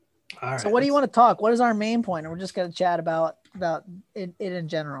All So right. what do you want to talk? What is our main point? We're just going to chat about it in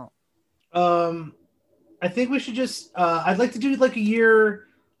general. I think we should just. I'd like to do like a year.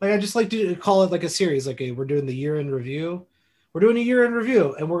 Like I just like to call it like a series. We're doing the year in review. We're doing a year in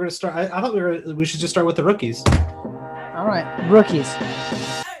review, and we're gonna start. I thought we should just start with the rookies. All right, rookies.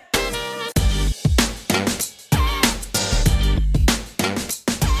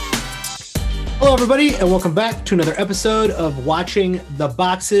 Hello, everybody, and welcome back to another episode of Watching the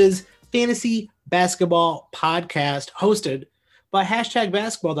Boxes Fantasy Basketball Podcast, hosted by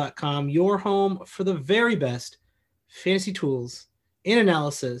 #basketball.com, your home for the very best fantasy tools and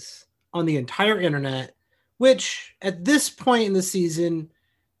analysis on the entire internet, which at this point in the season,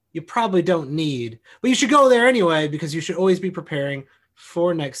 you probably don't need, but you should go there anyway because you should always be preparing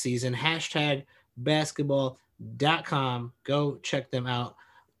for next season. #basketball.com. Go check them out.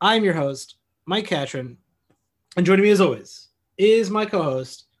 I'm your host, Mike Catron, and joining me as always is my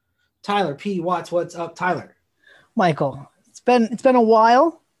co-host, Tyler P. Watts. What's up, Tyler? Michael, it's been a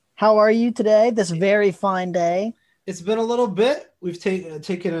while. How are you today? This very fine day. It's been a little bit. We've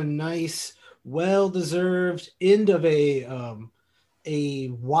taken a nice, well-deserved end of a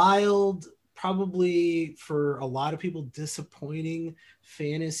wild, probably for a lot of people, disappointing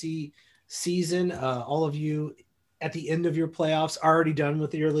fantasy season. All of you at the end of your playoffs already done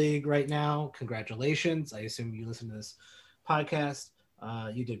with your league right now. Congratulations. I assume you listen to this podcast.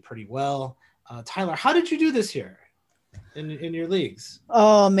 You did pretty well. Tyler, how did you do this year in your leagues?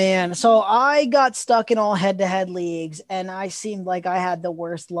 Oh man. So I got stuck in all head-to-head leagues and I seemed like I had the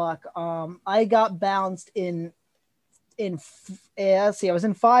worst luck. I got bounced I was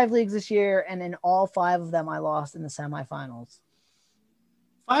in 5 leagues this year, and in all 5 of them I lost in the semifinals.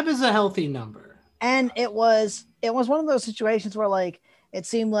 5 is a healthy number. And it was one of those situations where like it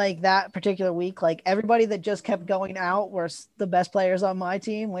seemed like that particular week, like everybody that just kept going out were the best players on my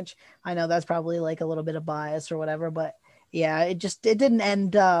team, which I know that's probably like a little bit of bias or whatever, but yeah, it didn't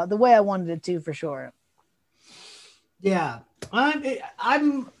end the way I wanted it to, for sure. Yeah, I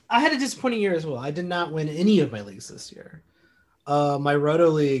had a disappointing year as well. I did not win any of my leagues this year. My Roto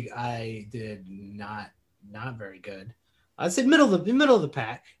League, I did not very good. I'd say middle of the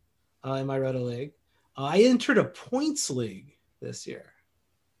pack in my Roto League. I entered a points league this year,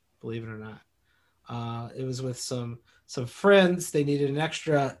 believe it or not. It was with some friends. They needed an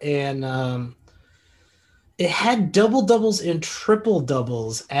extra, and it had double doubles and triple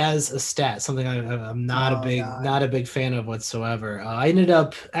doubles as a stat. Something I'm not a big fan of whatsoever. I ended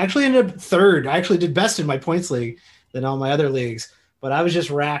up third. I actually did best in my points league than all my other leagues, but I was just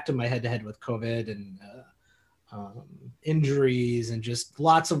racked in my head-to-head with COVID and injuries and just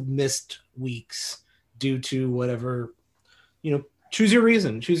lots of missed weeks due to whatever, choose your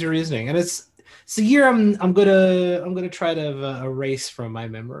reasoning. And it's a year I'm gonna try to erase from my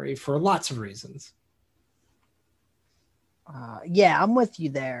memory for lots of reasons. Yeah, I'm with you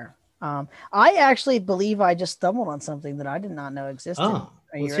there. I actually believe I just stumbled on something that I did not know existed.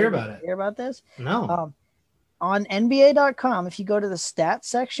 Let's hear about it. Hear about this? No. On NBA.com, if you go to the stats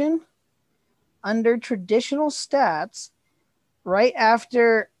section, under traditional stats, right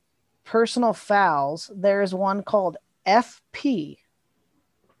after personal fouls, there's one called FP.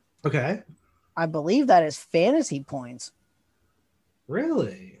 Okay. I believe that is fantasy points.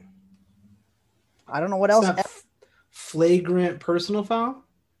 Really? I don't know what else. Flagrant personal foul?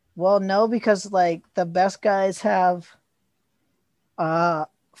 Well, no, because like the best guys have Nikola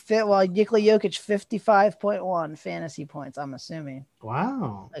Jokic 55.1 fantasy points, I'm assuming.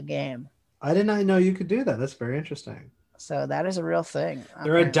 Wow. A game. I did not know you could do that. That's very interesting. So that is a real thing.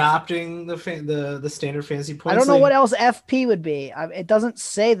 They're adopting the standard fantasy points. I don't know what else FP would be. It doesn't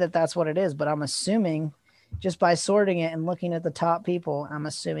say that that's what it is, but I'm assuming just by sorting it and looking at the top people, I'm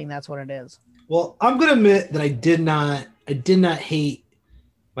assuming that's what it is. Well, I'm going to admit that I did not hate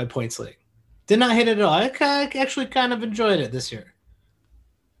my points league. Did not hate it at all. I actually kind of enjoyed it this year.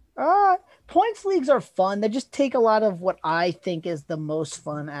 Points leagues are fun. They just take a lot of what I think is the most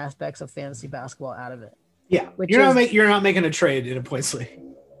fun aspects of fantasy basketball out of it. Yeah, you're not making a trade in a points league,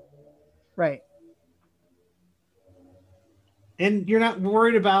 right? And you're not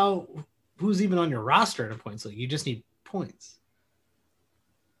worried about who's even on your roster in a points league. You just need points.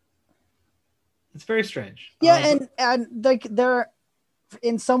 It's very strange. Yeah, and like there,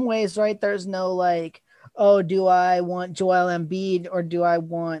 in some ways, right? There's no like, oh, do I want Joel Embiid or do I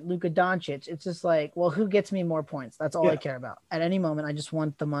want Luka Doncic? It's just like, well, who gets me more points? That's all I care about. At any moment, I just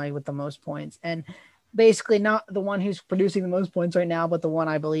want the money with the most points, and basically not the one who's producing the most points right now, but the one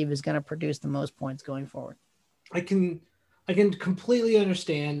I believe is going to produce the most points going forward. I can completely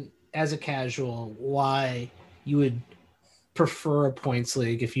understand as a casual why you would prefer a points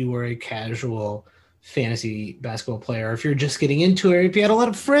league if you were a casual fantasy basketball player. If you're just getting into it, if you had a lot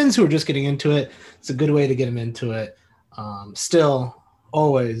of friends who are just getting into it, it's a good way to get them into it. Still,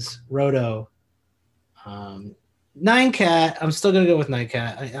 always Roto. 9cat. I'm still gonna go with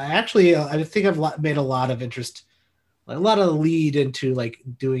 9cat. I think I've made a lot of interest, a lot of lead into like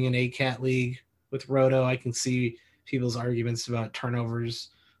doing an 8cat league with Roto. I can see people's arguments about turnovers,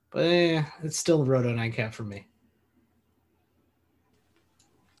 but it's still Roto 9cat for me.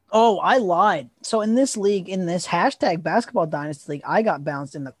 Oh, I lied. So in this league, in this hashtag basketball dynasty league, I got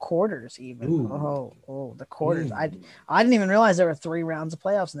bounced in the quarters even. Ooh. Oh, the quarters. Ooh. I didn't even realize there were 3 rounds of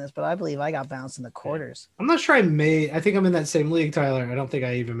playoffs in this, but I believe I got bounced in the quarters. I'm not sure I think I'm in that same league, Tyler. I don't think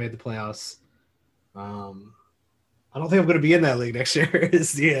I even made the playoffs. I don't think I'm going to be in that league next year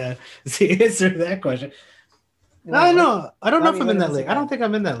is the answer to that question. I don't know if I'm in that league. I don't think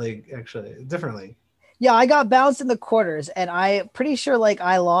I'm in that league, actually. Different league. Yeah, I got bounced in the quarters, and I'm pretty sure like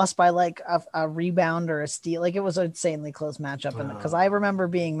I lost by like a rebound or a steal. Like it was an insanely close matchup, because I remember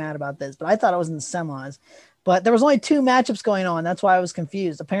being mad about this, but I thought it was in the semis. But there was only 2 matchups going on. That's why I was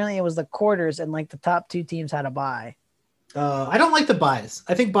confused. Apparently, it was the quarters, and like the top 2 teams had a bye. I don't like the buys.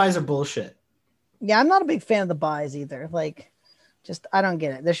 I think buys are bullshit. Yeah, I'm not a big fan of the buys either. Like, just I don't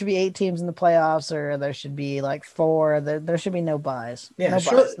get it. There should be 8 teams in the playoffs, or there should be like 4. There should be no buys. Yeah, no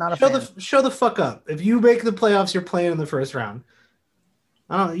buys. Not a fan. Show the fuck up. If you make the playoffs, you're playing in the first round.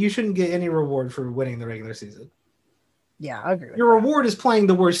 You shouldn't get any reward for winning the regular season. Yeah, I agree with Your reward is playing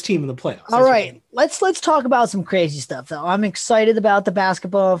the worst team in the playoffs. All right, let's talk about some crazy stuff though. I'm excited about the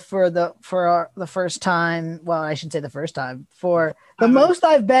basketball for the first time. Well, I shouldn't say the first time, for the most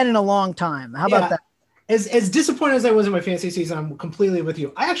I've been in a long time. How about that? As disappointed as I was in my fantasy season, I'm completely with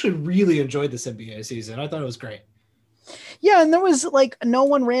you. I actually really enjoyed this NBA season. I thought it was great. Yeah, and there was like no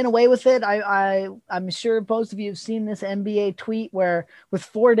one ran away with it. I'm sure most of you have seen this NBA tweet where with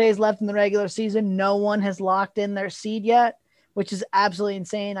 4 days left in the regular season, no one has locked in their seed yet, which is absolutely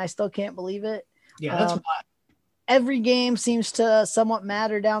insane. I still can't believe it. Yeah, that's wild. Every game seems to somewhat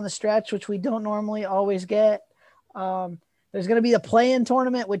matter down the stretch, which we don't normally always get. There's going to be a play-in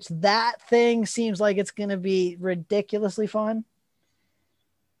tournament, which that thing seems like it's going to be ridiculously fun.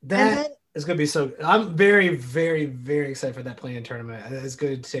 That is going to be so. I'm very, very, very excited for that play-in tournament. It's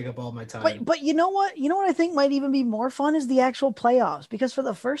going to take up all my time. But you know what? You know what I think might even be more fun is the actual playoffs, because for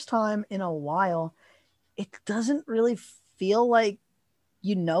the first time in a while, it doesn't really feel like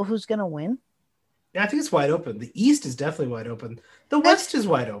you know who's going to win. Yeah, I think it's wide open. The East is definitely wide open. The West is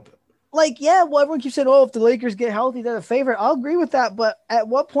wide open. Like, yeah, well, everyone keeps saying, oh, if the Lakers get healthy, they're the favorite. I'll agree with that. But at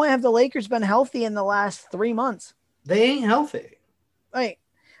what point have the Lakers been healthy in the last 3 months? They ain't healthy. Right.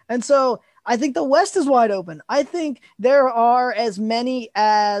 And so I think the West is wide open. I think there are as many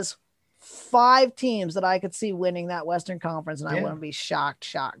as 5 teams that I could see winning that Western Conference, and I wouldn't be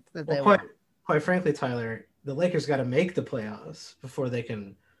shocked that they won. Quite frankly, Tyler, the Lakers got to make the playoffs before they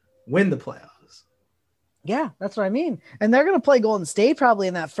can win the playoffs. Yeah, that's what I mean. And they're going to play Golden State probably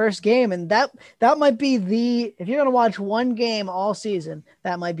in that first game. And that might be if you're going to watch one game all season,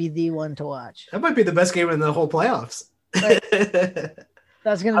 that might be the one to watch. That might be the best game in the whole playoffs. Right.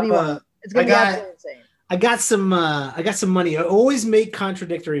 That's going to be one. It's going to be absolutely insane. I got some money. I always make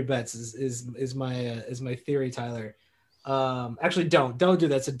contradictory bets is my theory, Tyler. Actually don't do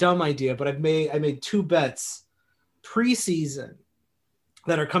that. It's a dumb idea, but I made 2 bets preseason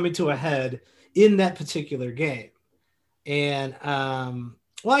that are coming to a head in that particular game. And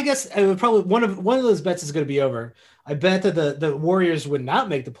well, I guess I would probably one of those bets is going to be over. I bet that the Warriors would not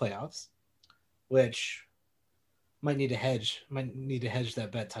make the playoffs, which might need to hedge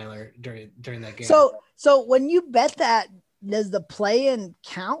that bet, Tyler, during that game. So when you bet that, does the play-in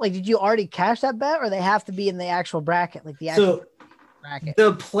count? Like, did you already cash that bet, or they have to be in the actual bracket, like the actual bracket?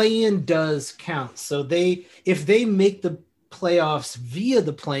 The play-in does count. So if they make the playoffs via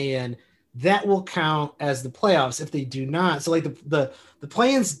the play-in, that will count as the playoffs. If they do not, so like the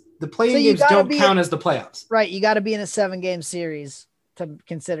play-in games don't count as the playoffs. Right, you got to be in a 7-game series to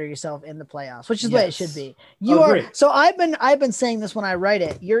consider yourself in the playoffs, which is the way it should be. So I've been saying this when I write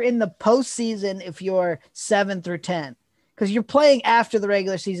it. You're in the postseason if you're 7 through 10, because you're playing after the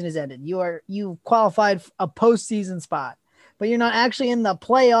regular season is ended. You qualified a postseason spot, but you're not actually in the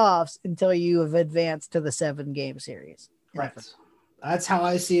playoffs until you have advanced to the 7-game series. Right. That's how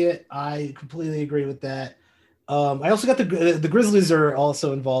I see it. I completely agree with that. I also got the Grizzlies are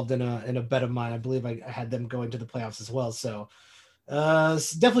also involved in a bet of mine. I believe I had them going to the playoffs as well. So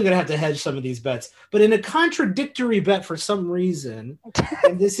it's definitely going to have to hedge some of these bets. But in a contradictory bet for some reason,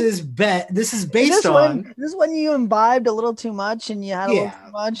 and this is based on... This is when you imbibed a little too much and you had a little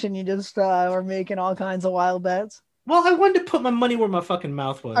too much and you just were making all kinds of wild bets? Well, I wanted to put my money where my fucking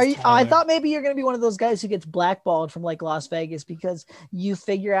mouth was. I thought maybe you're gonna be one of those guys who gets blackballed from like Las Vegas because you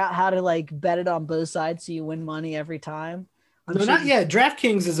figure out how to like bet it on both sides so you win money every time. No, not yet.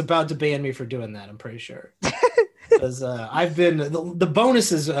 DraftKings is about to ban me for doing that. I'm pretty sure. Because I've been the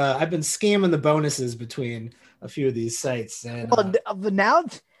bonuses. I've been scamming the bonuses between a few of these sites, and but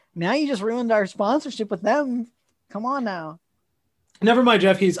now you just ruined our sponsorship with them. Come on now. Never mind,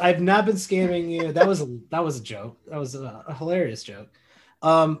 DraftKings. I've not been scamming you. That was a joke. That was a hilarious joke.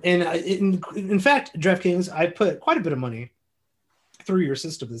 And in fact, DraftKings, I put quite a bit of money through your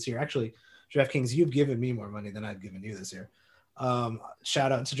system this year. Actually, DraftKings, you've given me more money than I've given you this year.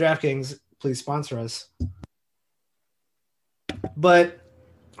 Shout out to DraftKings. Please sponsor us. But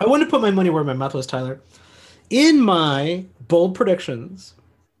I wanted to put my money where my mouth was, Tyler. In my bold predictions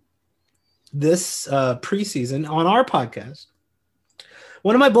this preseason on our podcast,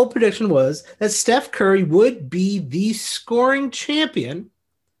 one of my bold predictions was that Steph Curry would be the scoring champion.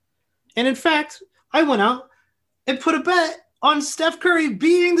 And in fact, I went out and put a bet on Steph Curry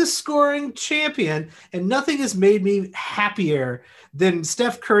being the scoring champion. And nothing has made me happier than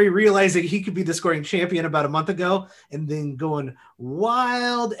Steph Curry realizing he could be the scoring champion about a month ago and then going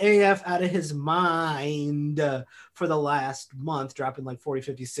wild AF out of his mind for the last month, dropping like 40,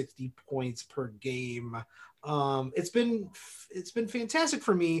 50, 60 points per game. It's been fantastic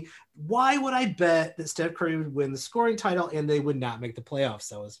for me. Why would I bet that Steph Curry would win the scoring title and they would not make the playoffs?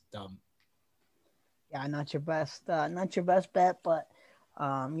 That was dumb. Yeah, not your best bet, but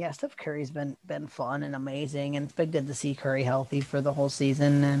yeah, Steph Curry's been fun and amazing, and it's been good to see Curry healthy for the whole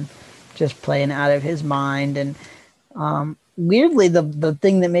season and just playing out of his mind. And weirdly, the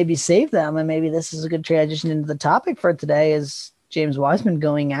thing that maybe saved them, and maybe this is a good transition into the topic for today, is James Wiseman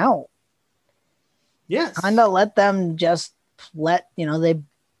going out. Yes. Kind of let them just they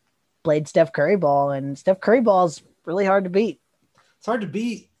played Steph Curry ball, and Steph Curry ball is really hard to beat. It's hard to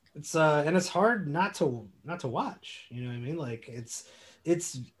beat. It's and it's hard not to watch. You know what I mean? Like it's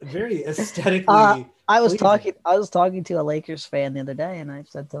very aesthetically. I was talking to a Lakers fan the other day, and I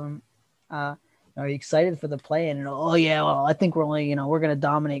said to him, "Are you excited for the play-in?" And oh yeah, well I think we're only we're going to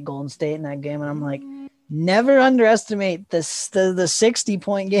dominate Golden State in that game. And I'm like, never underestimate the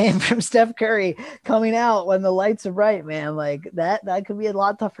 60-point game from Steph Curry coming out when the lights are bright, man. Like that could be a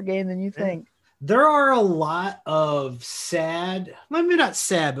lot tougher game than you think. There are a lot of maybe not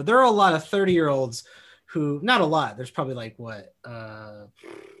sad, but there are a lot of 30-year-olds who, not a lot. There's probably like what, like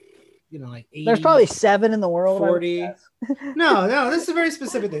 80. There's probably 7 in the world. 40. No, this is a very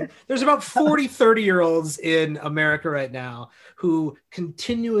specific thing. There's about 40, 30-year-olds in America right now who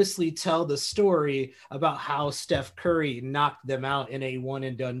continuously tell the story about how Steph Curry knocked them out in a one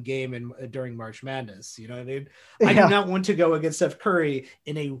and done game during March Madness. You know what I mean? Yeah. I do not want to go against Steph Curry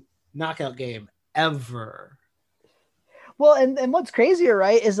in a knockout game ever. Well, and what's crazier,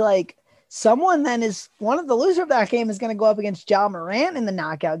 right, is like someone then is one of the loser of that game is going to go up against Ja Morant in the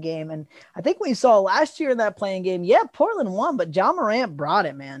knockout game. And I think we saw last year in that playing game, yeah, Portland won, but Ja Morant brought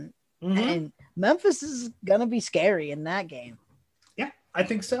it, man. Mm-hmm. And Memphis is going to be scary in that game. Yeah, I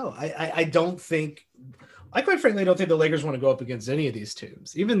think so. I quite frankly don't think the Lakers want to go up against any of these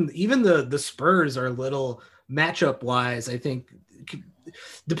teams. Even the Spurs are a little matchup wise, I think,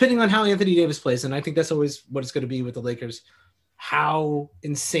 depending on how Anthony Davis plays, and I think that's always what it's going to be with the Lakers. How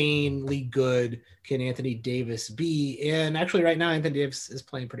insanely good can Anthony Davis be? And actually right now, Anthony Davis is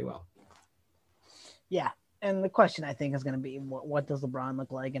playing pretty well. Yeah. And the question I think is going to be, what does LeBron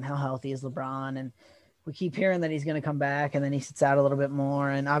look like and how healthy is LeBron? And we keep hearing that he's going to come back and then he sits out a little bit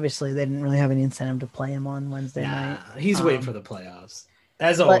more. And obviously they didn't really have any incentive to play him on Wednesday night. He's waiting for the playoffs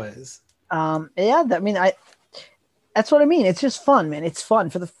as always. That's what I mean. It's just fun, man. It's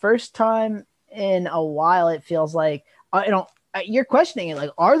fun for the first time in a while. It feels like, you're questioning it.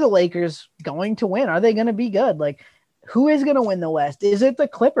 Like, are the Lakers going to win? Are they going to be good? Like, who is going to win the West? Is it the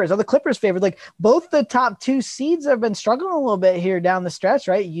Clippers? Are the Clippers favored? Like, both the top 2 seeds have been struggling a little bit here down the stretch,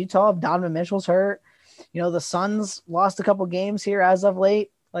 right? Utah, Donovan Mitchell's hurt. The Suns lost a couple games here as of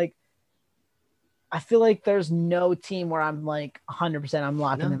late. Like, I feel like there's no team where I'm like 100%. I'm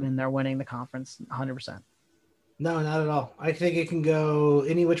locking them in. They're winning the conference 100%. No, not at all. I think it can go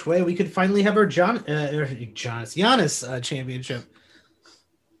any which way. We could finally have our Giannis championship.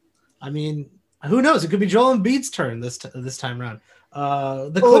 I mean, who knows? It could be Joel Embiid's turn this time around.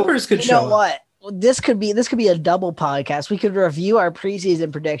 The Clippers could show. You know what? This could be a double podcast. We could review our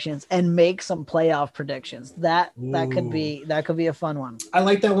preseason predictions and make some playoff predictions. That could be a fun one. I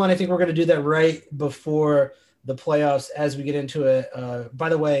like that one. I think we're going to do that right before the playoffs as we get into it. By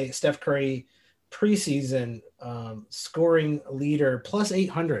the way, Steph Curry preseason scoring leader plus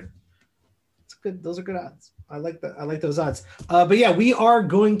 800. It's good. Those are good odds. I like that. I like those odds. But yeah, we are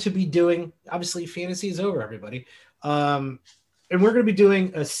going to be doing, obviously fantasy is over, everybody. And we're going to be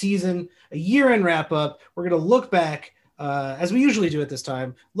doing a year-end wrap up. We're going to look back, as we usually do at this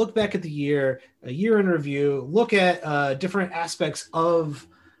time, look back at the year, a year-end review, look at different aspects of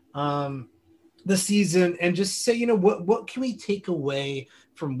the season, and just say, what can we take away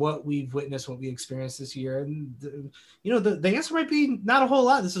from what we've witnessed, what we experienced this year? And the answer might be not a whole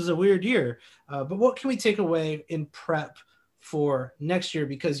lot. This is a weird year, but what can we take away in prep for next year?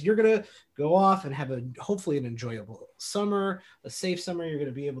 Because you're gonna go off and have hopefully an enjoyable summer, a safe summer. You're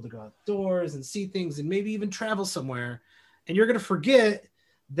gonna be able to go outdoors and see things, and maybe even travel somewhere. And you're gonna forget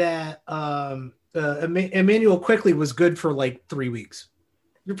that Emmanuel Quickley was good for like 3 weeks.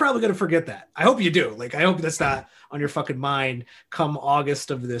 You're probably going to forget that. I hope you do. I hope that's not on your fucking mind come August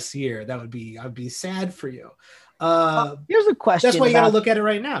of this year. I'd be sad for you. Here's a question. That's why you got to look at it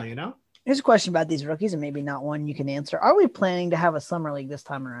right now, Here's a question about these rookies, and maybe not one you can answer. Are we planning to have a summer league this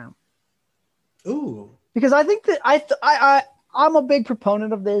time around? Ooh. Because I think that I'm a big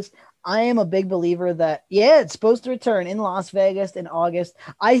proponent of this. I am a big believer that, it's supposed to return in Las Vegas in August.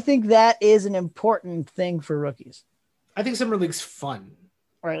 I think that is an important thing for rookies. I think summer league's fun.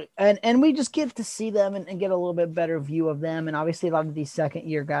 Right. And we just get to see them and get a little bit better view of them. And obviously a lot of these second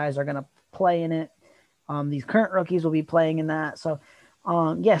year guys are going to play in it. These current rookies will be playing in that. So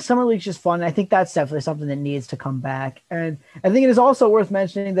summer league's just fun. I think that's definitely something that needs to come back. And I think it is also worth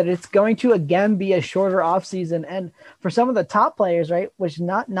mentioning that it's going to again be a shorter off season. And for some of the top players, right, which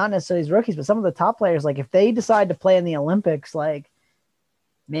not necessarily as rookies, but some of the top players, like if they decide to play in the Olympics,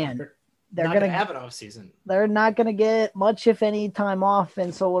 they're going to have an off season. They're not going to get much, if any, time off.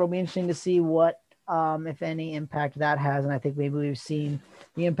 And so it'll be interesting to see what, if any, impact that has. And I think maybe we've seen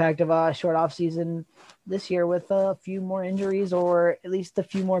the impact of a short off season this year with a few more injuries, or at least a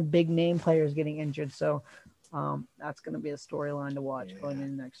few more big name players getting injured. So that's going to be a storyline to watch going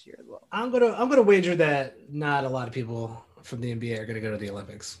into next year as well. I'm gonna wager that not a lot of people from the NBA are going to go to the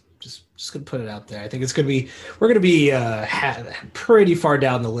Olympics. Just gonna put it out there. I think we're gonna be pretty far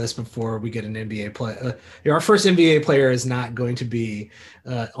down the list before we get an NBA play. Our first NBA player is not going to be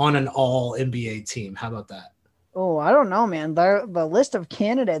on an all NBA team. How about that? Oh, I don't know, man. The list of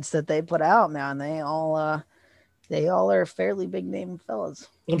candidates that they put out, man, they all are fairly big name fellas.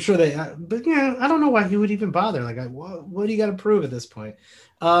 I'm sure but I don't know why he would even bother. What do you got to prove at this point?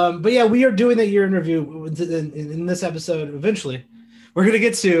 But yeah, we are doing that year in review in this episode. Eventually, we're going to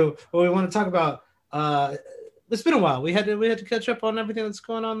get to what we want to talk about. It's been a while. We had to catch up on everything that's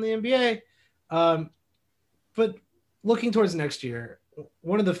going on in the NBA. But looking towards next year,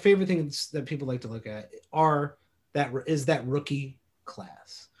 one of the favorite things that people like to look at is that rookie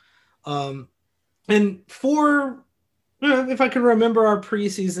class. And if I can remember our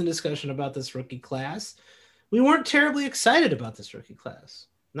preseason discussion about this rookie class, we weren't terribly excited about this rookie class.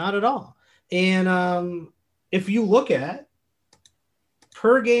 Not at all. And if you look at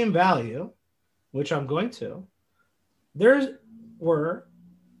per game value, which I'm going to, there were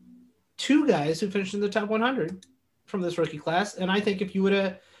 2 guys who finished in the top 100 from this rookie class. And I think if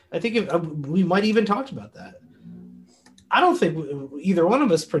we might even talked about that. I don't think either one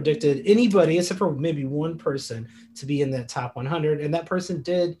of us predicted anybody, except for maybe one person, to be in that top 100. And that person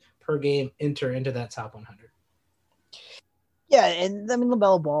did per game enter into that top 100. Yeah. And I mean,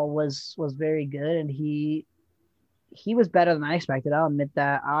 LaMelo Ball was very good, and he was better than I expected. I'll admit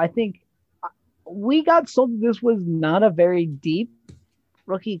that. I think we got sold that this was not a very deep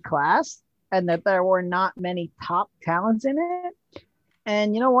rookie class and that there were not many top talents in it.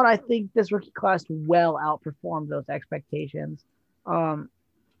 And you know what? I think this rookie class well outperformed those expectations.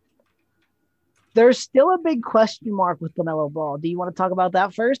 There's still a big question mark with LaMelo Ball. Do you want to talk about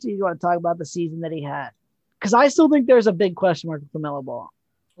that first, or do you want to talk about the season that he had? Because I still think there's a big question mark with LaMelo Ball.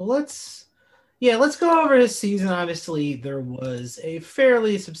 Well, let's go over his season. Obviously, there was a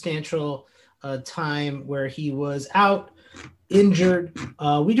fairly substantial time where he was out injured.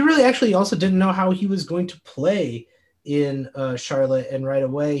 We really actually also didn't know how he was going to play in Charlotte, and right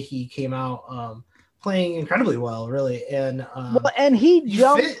away he came out playing incredibly well, really. And he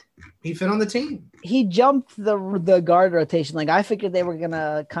jumped. He fit on the team. He jumped the guard rotation. Like, I figured they were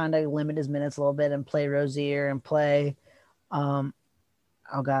gonna kind of limit his minutes a little bit and play Rozier and play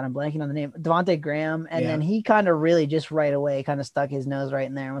oh God, I'm blanking on the name, Devontae Graham. And then he kind of really just right away kind of stuck his nose right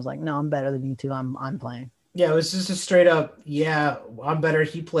in there and was like, no, I'm better than you two. I'm playing. Yeah, it was just a straight up, I'm better.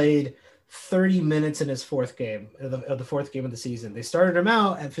 He played 30 minutes in his fourth game of the fourth game of the season. They started him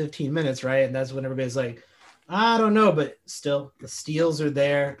out at 15 minutes, right? And that's when everybody's like, I don't know, but still the steals are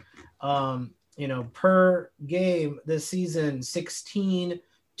there. Per game this season, 16,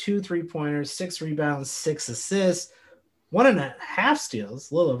 2 3-pointers, 6 rebounds, 6 assists, 1.5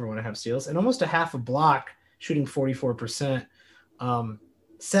 steals, a little over 1.5 steals, and almost a half a block, shooting 44%,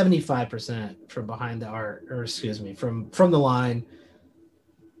 75% from behind the arc, or excuse me, from the line.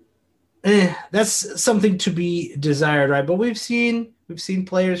 That's something to be desired, right? But we've seen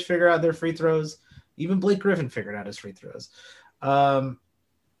players figure out their free throws. Even Blake Griffin figured out his free throws.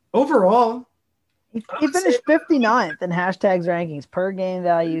 Overall, he finished 59th in hashtags rankings per game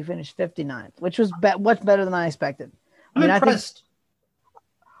value. He finished 59th, which was much better than I expected. I'm impressed.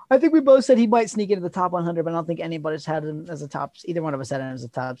 I think we both said he might sneak into the top 100, but I don't think anybody's had him as a top. Either one of us had him as a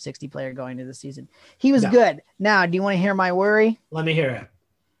top 60 player going into the season. He was good. Now, do you want to hear my worry? Let me hear it.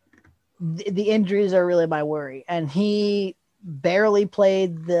 The injuries are really my worry, and he barely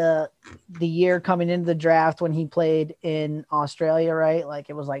played the year coming into the draft when he played in Australia, right? Like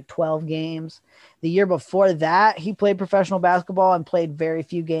it was like 12 games. The year before that, he played professional basketball and played very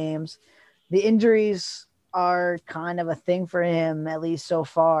few games. The injuries are kind of a thing for him, at least so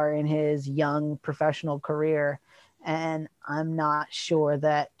far in his young professional career. And I'm not sure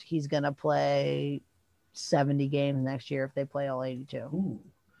that he's going to play 70 games next year if they play all 82. Ooh.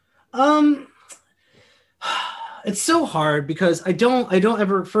 It's so hard because I don't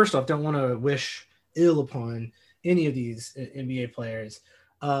ever, first off, don't want to wish ill upon any of these NBA players.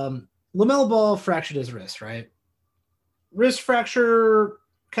 LaMelo Ball fractured his wrist, right? Wrist fracture,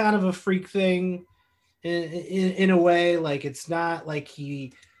 kind of a freak thing in a way. Like it's not like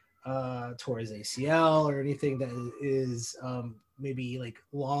he tore his ACL or anything that is maybe like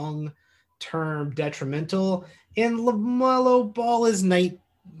long-term detrimental. And LaMelo Ball is 19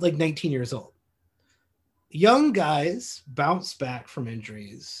 years old. Young guys bounce back from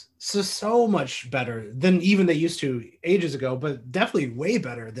injuries so much better than even they used to ages ago, but definitely way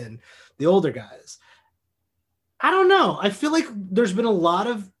better than the older guys. I don't know. I feel like there's been a lot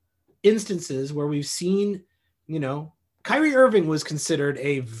of instances where we've seen, Kyrie Irving was considered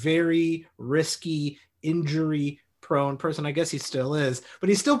a very risky, injury-prone person. I guess he still is, but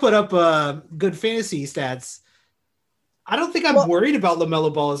he still put up good fantasy stats. I don't think I'm worried about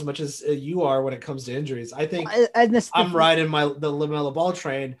LaMelo Ball as much as you are when it comes to injuries. I think I'm riding the LaMelo Ball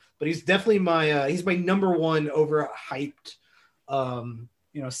train, but he's definitely he's my number one overhyped,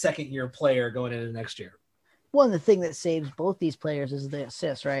 second year player going into next year. Well, and the thing that saves both these players is the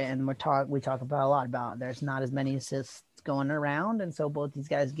assists, right? And we talk about a lot about there's not as many assists going around, and so both these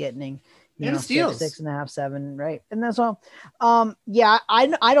guys getting steals. 6.5, 7, right? And that's all. I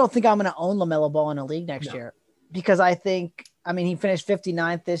don't think I'm going to own LaMelo Ball in a league next year. Because he finished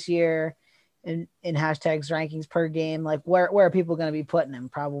 59th this year in hashtags rankings per game. Like where are people going to be putting him?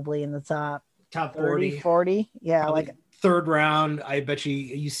 Probably in the top 30, 40. Yeah. Probably like third round. I bet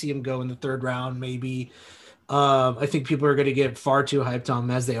you see him go in the third round. Maybe I think people are going to get far too hyped on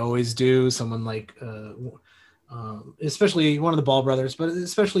him as they always do. Someone like, especially one of the Ball brothers, but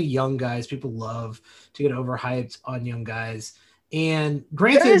especially young guys, people love to get overhyped on young guys. And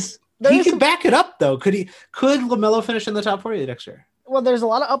granted, he could back it up though. Could LaMelo finish in the top 40 next year? Well, there's a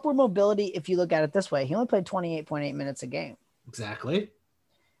lot of upward mobility if you look at it this way. He only played 28.8 minutes a game. Exactly.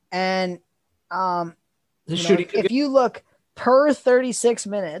 And if you look per 36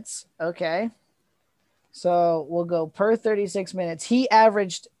 minutes, okay. So we'll go per 36 minutes. He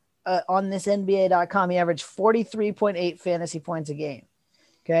averaged on this NBA.com, he averaged 43.8 fantasy points a game.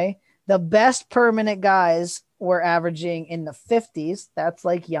 Okay. The best per minute guys were averaging in the 50s. That's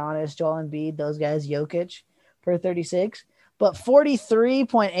like Giannis, Joel Embiid, those guys, Jokic per 36. But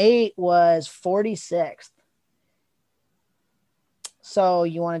 43.8 was 46th. So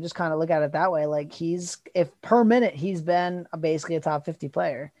you want to just kind of look at it that way. Like if per minute, he's been basically a top 50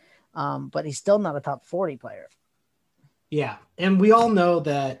 player, but he's still not a top 40 player. Yeah. And we all know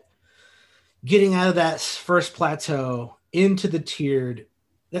that getting out of that first plateau into the tiered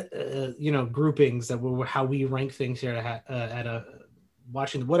groupings that were how we rank things here at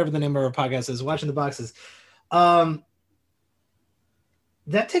watching whatever the name of our podcast is, watching the boxes.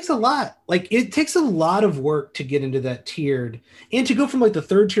 That takes a lot. Like it takes a lot of work to get into that tiered, and to go from like the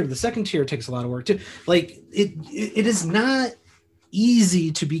third tier to the second tier takes a lot of work too. Like it is not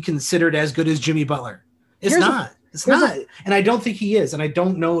easy to be considered as good as Jimmy Butler. It's not. And I don't think he is. And I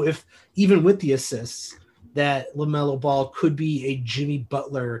don't know if even with the assists, that LaMelo Ball could be a Jimmy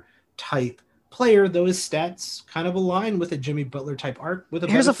Butler type player, though his stats kind of align with a Jimmy Butler type arc.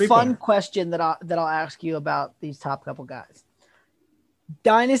 Here's a fun question that I'll ask you about these top couple guys.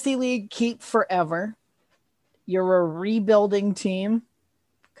 Dynasty League, keep forever. You're a rebuilding team.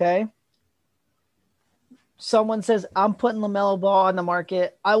 Okay. Someone says, I'm putting LaMelo Ball on the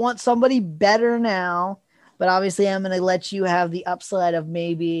market. I want somebody better now but obviously I'm going to let you have the upside of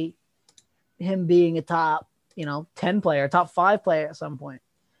maybe him being a top, 10 player, top 5 player at some point.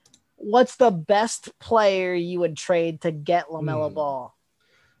 What's the best player you would trade to get LaMelo Ball?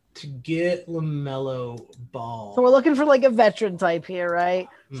 To get LaMelo Ball. So we're looking for like a veteran type here, right?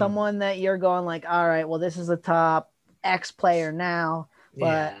 Someone that you're going like, all right, well, this is a top X player now,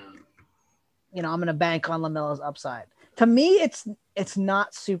 but I'm going to bank on LaMelo's upside. To me, it's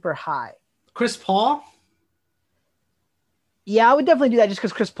not super high. Chris Paul? Yeah, I would definitely do that just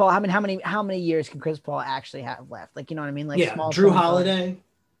because Chris Paul. I mean, how many years can Chris Paul actually have left? Like, you know what I mean? Like, small Drew Holiday.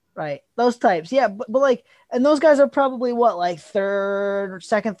 Right. Those types. Yeah. But like, and those guys are probably what, like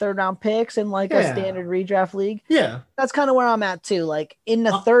second, third round picks in like a standard redraft league. Yeah. That's kind of where I'm at too. Like in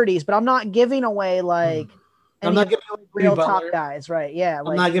the 30s, but I'm not giving away like, I'm not giving away real top guys. Right. Yeah.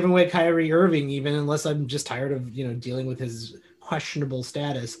 I'm not giving away Kyrie Irving even unless I'm just tired of, dealing with his questionable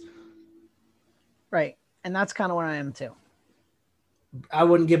status. Right. And that's kind of where I am too. I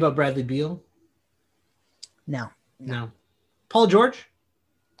wouldn't give up Bradley Beal. No. Paul George?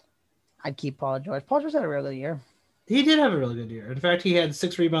 I'd keep Paul George. Paul George had a real good year. He did have a really good year. In fact, he had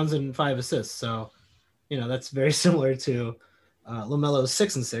 6 rebounds and 5 assists. So, that's very similar to LaMelo's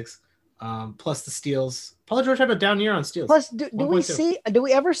 6 and 6, plus the steals. Paul George had a down year on steals. Plus, do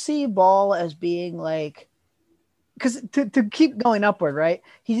we ever see Ball as being like, because to keep going upward, right?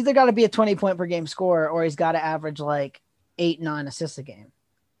 He's either got to be a 20-point per game scorer or he's got to average like 8-9 assists a game.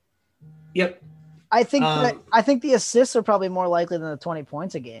 Yep. I think the assists are probably more likely than the 20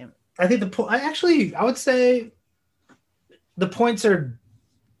 points a game. I think I would say the points are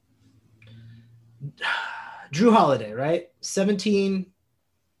Drew Holiday, right? 17,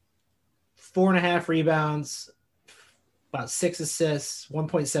 4.5 rebounds, about 6 assists,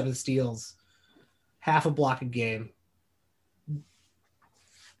 1.7 steals, half a block a game.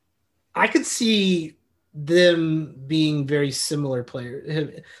 I could see them being very similar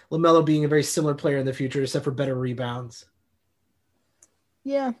players. LaMelo being a very similar player in the future, except for better rebounds.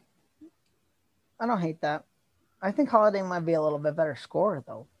 Yeah. I don't hate that. I think Holiday might be a little bit better scorer,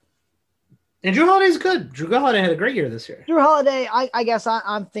 though. And Drew Holiday's good. Drew Holiday had a great year this year. Drew Holiday, I guess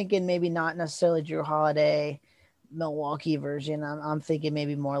I'm thinking maybe not necessarily Drew Holiday Milwaukee version. I'm thinking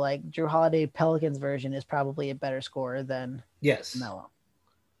maybe more like Drew Holiday Pelicans version is probably a better scorer than Melo.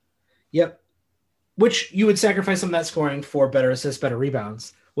 Yep. Which you would sacrifice some of that scoring for better assists, better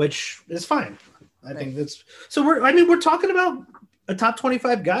rebounds, which is fine. I think that's so. We're talking about a top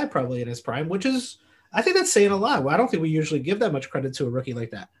 25 guy probably in his prime, which is, I think that's saying a lot. Well, I don't think we usually give that much credit to a rookie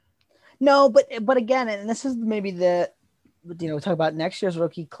like that. No, but again, and this is maybe we talk about next year's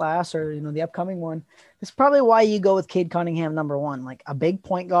rookie class or, the upcoming one. It's probably why you go with Cade Cunningham, number 1, like a big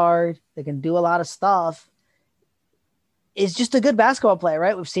point guard that can do a lot of stuff. Is just a good basketball player,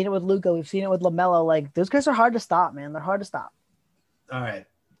 right? We've seen it with Luka. We've seen it with LaMelo. Like, those guys are hard to stop, man. They're hard to stop. All right.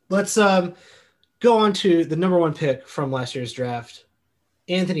 Let's go on to the number 1 pick from last year's draft,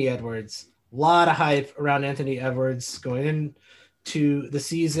 Anthony Edwards. A lot of hype around Anthony Edwards going into the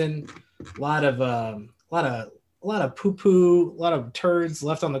season. A lot of poo-poo, a lot of turds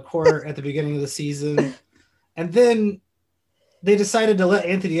left on the court at the beginning of the season. And then they decided to let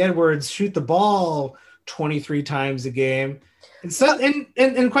Anthony Edwards shoot the ball 23 times a game. And so,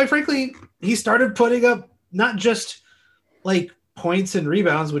 and quite frankly, he started putting up not just like points and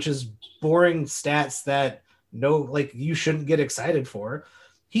rebounds, which is boring stats that you shouldn't get excited for.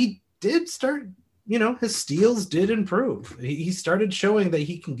 He did start, his steals did improve. He started showing that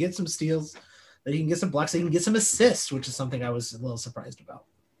he can get some steals, that he can get some blocks, that he can get some assists, which is something I was a little surprised about.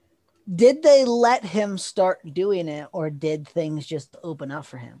 Did they let him start doing it, or did things just open up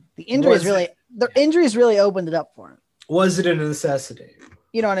for him? The injuries really opened it up for him. Was it a necessity?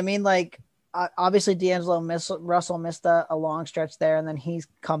 You know what I mean? Like, obviously Russell missed a long stretch there, and then he's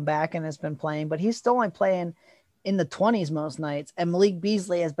come back and has been playing, but he's still only playing in the 20s most nights. And Malik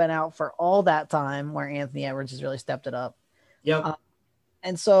Beasley has been out for all that time, where Anthony Edwards has really stepped it up. Yep.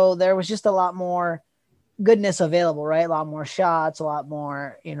 And so there was just a lot more goodness available, right? A lot more shots, a lot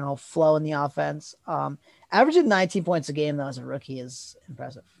more, flow in the offense. Averaging 19 points a game, though, as a rookie is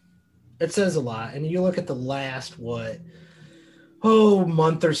impressive. It says a lot. And you look at the last, month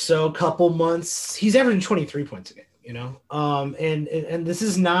or so, couple months, he's averaging 23 points a game, and this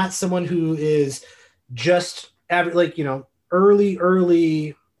is not someone who is just early,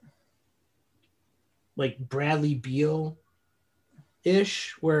 like Bradley Beal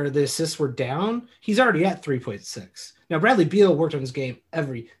ish, where the assists were down. He's already at 3.6. Now, Bradley Beal worked on his game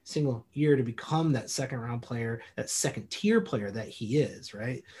every single year to become that second round player, that second tier player that he is,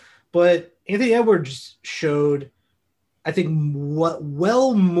 right? But Anthony Edwards showed, I think,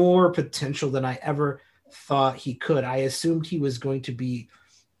 more potential than I ever thought he could. I assumed he was going to be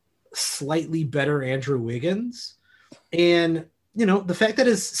slightly better Andrew Wiggins. And, the fact that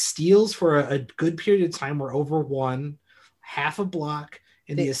his steals for a good period of time were over 1, half a block,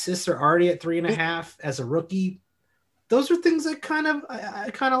 and the assists are already at 3.5 as a rookie. Those are things I kind of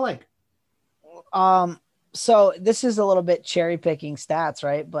like. So this is a little bit cherry picking stats,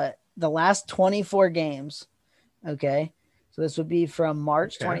 right? But the last 24 games, okay. So this would be from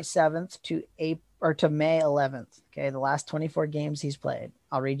March 27th to May 11th. Okay. The last 24 games he's played.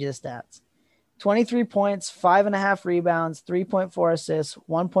 I'll read you the stats. 23 points, 5.5 rebounds, 3.4 assists,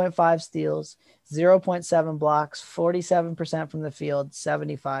 1.5 steals, 0.7 blocks, 47% from the field,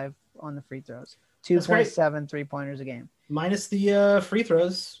 75 on the free throws, 2.7 3-pointers a game. Minus the free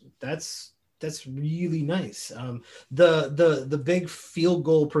throws. That's really nice. The big field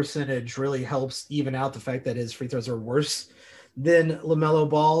goal percentage really helps even out the fact that his free throws are worse than LaMelo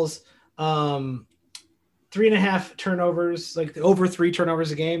Ball's. 3.5 turnovers, like over 3 turnovers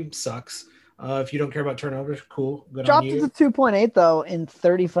a game, sucks. If you don't care about turnovers, cool. Good Dropped on you. to 2.8 though in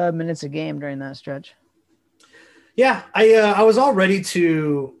 35 minutes a game during that stretch. Yeah, I was all ready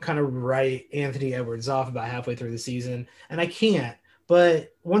to kind of write Anthony Edwards off about halfway through the season, and I can't.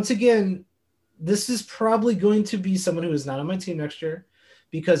 But once again, this is probably going to be someone who is not on my team next year,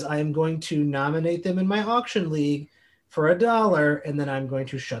 because I am going to nominate them in my auction league for $1, and then I'm going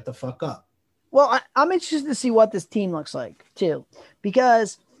to shut the fuck up. Well, I'm interested to see what this team looks like too,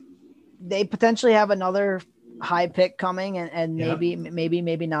 because they potentially have another high pick coming, and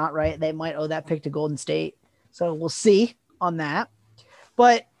maybe not, right? They might owe that pick to Golden State. So we'll see on that.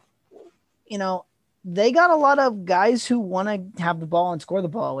 But, they got a lot of guys who want to have the ball and score the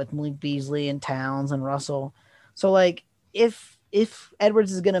ball with Malik Beasley and Towns and Russell. So, like, if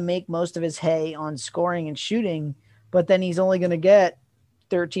Edwards is going to make most of his hay on scoring and shooting, but then he's only going to get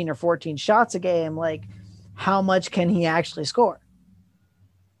 13 or 14 shots a game, like, how much can he actually score?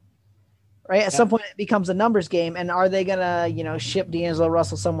 Right. At some point it becomes a numbers game. And are they going to, ship D'Angelo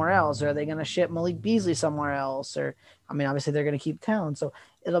Russell somewhere else? Or are they going to ship Malik Beasley somewhere else? Or, obviously they're going to keep Towns. So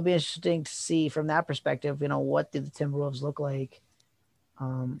it'll be interesting to see from that perspective, what do the Timberwolves look like?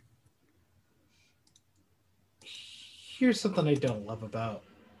 Here's something I don't love about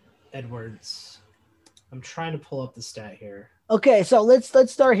Edwards. I'm trying to pull up the stat here. Okay. So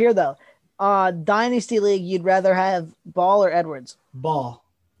let's start here though. Dynasty League, you'd rather have Ball or Edwards? Ball.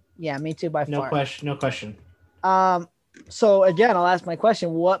 Yeah, me too, by far. No question. So again, I'll ask my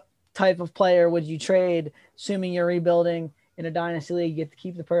question. What type of player would you trade, assuming you're rebuilding in a dynasty league, you get to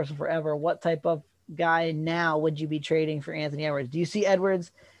keep the person forever? What type of guy now would you be trading for Anthony Edwards? Do you see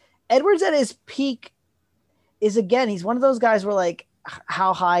Edwards at his peak is, again, he's one of those guys where, like,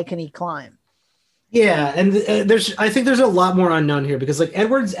 how high can he climb? Yeah, and I think there's a lot more unknown here, because, like,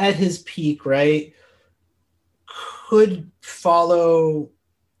 Edwards at his peak, right, could follow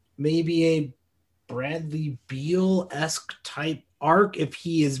maybe a Bradley Beal-esque type arc if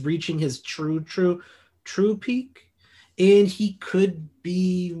he is reaching his true peak. And he could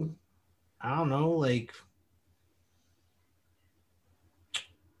be, I don't know, like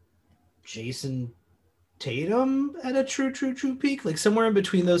Jason Tatum at a true peak, like somewhere in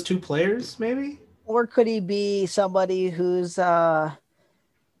between those two players, maybe. Or could he be somebody who's just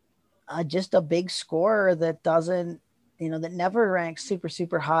a big scorer that doesn't, that never ranks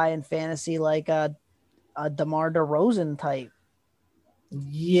super high in fantasy, like a DeMar DeRozan type?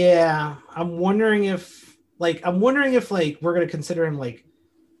 Yeah, I'm wondering if we're going to consider him like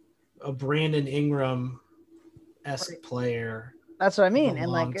a Brandon Ingram-esque player. That's what I mean.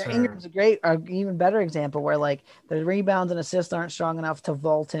 And like Ingram's even better example where, like, the rebounds and assists aren't strong enough to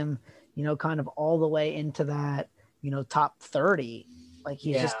vault him, kind of all the way into that, top 30. Like,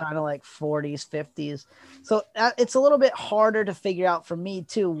 he's just kind of like 40s, 50s. So it's a little bit harder to figure out for me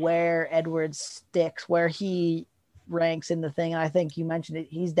too, where Edwards sticks, where he ranks in the thing. And I think you mentioned it.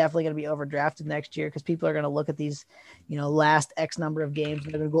 He's definitely going to be overdrafted next year, because people are going to look at these, last X number of games,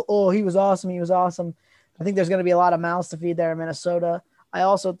 and they're going to go, oh, he was awesome. I think there's going to be a lot of mouths to feed there in Minnesota. I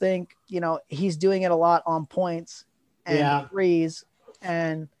also think, he's doing it a lot on points and threes.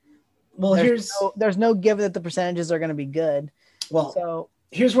 And there's no given that the percentages are going to be good. Well, so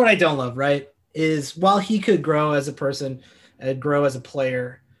here's what I don't love, right? Is while he could grow as a person and grow as a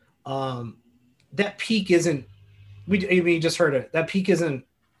player, that peak isn't, you just heard it. That peak isn't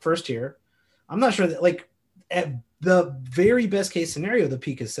first tier. I'm not sure that, like, at the very best case scenario, the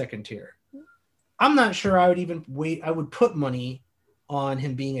peak is second tier. I'm not sure I would even wait. I would put money on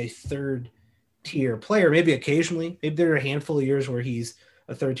him being a third tier player. Maybe occasionally, maybe there are a handful of years where he's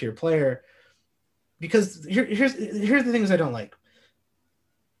a third tier player, because here's the things I don't like.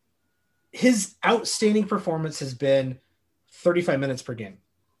 his outstanding performance has been 35 minutes per game.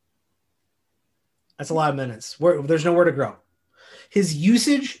 That's a lot of minutes. There's nowhere to grow. His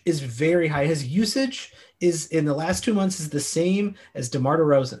usage is very high. His usage is in the last 2 months is the same as DeMar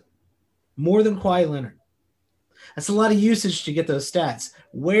DeRozan, more than Kawhi Leonard. That's a lot of usage to get those stats.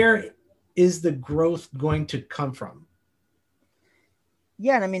 Where is the growth going to come from?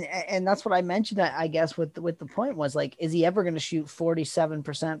 Yeah, and I mean, and that's what I mentioned, I guess, with the point was like, is he ever going to shoot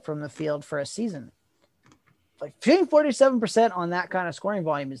 47% from the field for a season? Like shooting 47% on that kind of scoring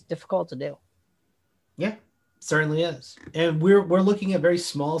volume is difficult to do. Yeah, certainly is. And we're looking at very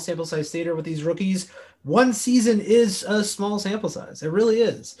small sample size data with these rookies. One season is a small sample size. It really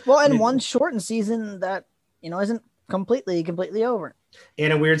is. Well, and one shortened season that, isn't completely over.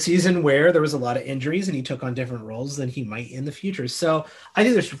 In a weird season where there was a lot of injuries and he took on different roles than he might in the future. So I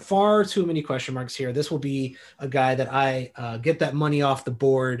think there's far too many question marks here. This will be a guy that I get that money off the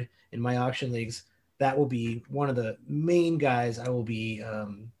board in my auction leagues. That will be one of the main guys I will be.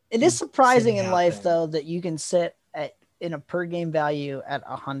 It is surprising in life, though, that you can sit in a per game value at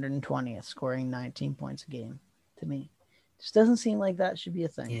 120th, scoring 19 points a game. To me, it just doesn't seem like that should be a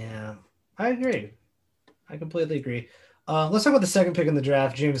thing. Yeah, I agree. I completely agree. Let's talk about the second pick in the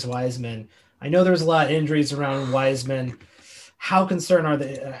draft, James Wiseman. I know there's a lot of injuries around Wiseman. How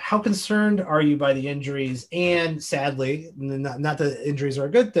concerned are you by the injuries? And sadly, not that injuries are a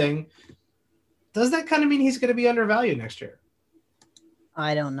good thing, does that kind of mean he's going to be undervalued next year?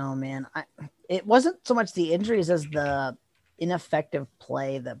 I don't know, man. It wasn't so much the injuries as the ineffective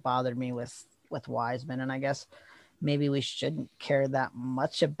play that bothered me with Wiseman. And I guess maybe we shouldn't care that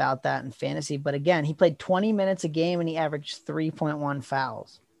much about that in fantasy. But again, he played 20 minutes a game and he averaged 3.1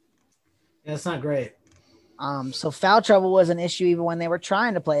 fouls. Yeah, that's not great. So foul trouble was an issue even when they were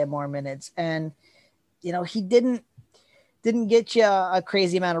trying to play him more minutes. And, he didn't get you a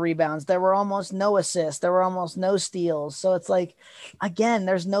crazy amount of rebounds. There were almost no assists. There were almost no steals. So it's like, again,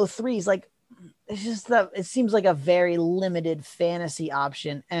 there's no threes. Like, it's just it seems like a very limited fantasy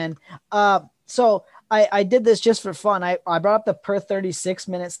option. And so I did this just for fun. I brought up the per 36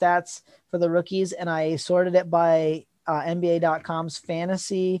 minute stats for the rookies and I sorted it by NBA.com's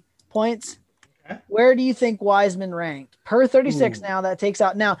fantasy points. Okay. Where do you think Wiseman ranked? Per 36. Ooh. Now that takes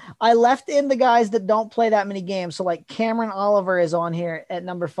out. Now I left in the guys that don't play that many games. So like Cameron Oliver is on here at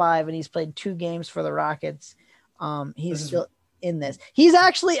number 5 and he's played 2 games for the Rockets. He's still in this. He's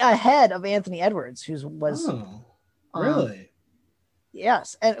actually ahead of Anthony Edwards, really?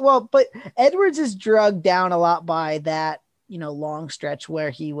 Yes. And but Edwards is drugged down a lot by that, long stretch where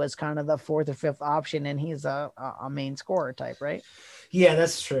he was kind of the 4th or 5th option and he's a main scorer type, right? Yeah,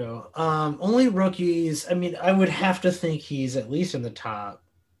 that's true. Only rookies. I mean, I would have to think he's at least in the top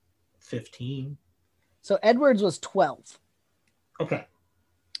 15. So Edwards was 12th. Okay.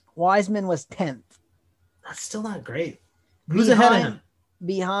 Wiseman was 10th. That's still not great. Who's ahead of him?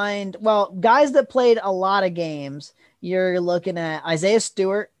 Behind, guys that played a lot of games, you're looking at Isaiah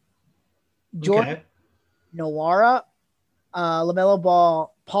Stewart, Jordan Nwora, LaMelo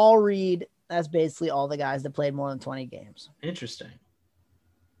Ball, Paul Reed. That's basically all the guys that played more than 20 games. Interesting.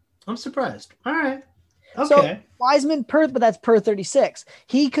 I'm surprised. All right. Okay. So Wiseman but that's per 36.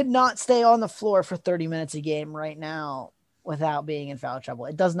 He could not stay on the floor for 30 minutes a game right now without being in foul trouble.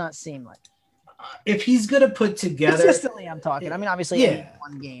 It does not seem like. If he's going to put together consistently, I'm talking. I mean, obviously,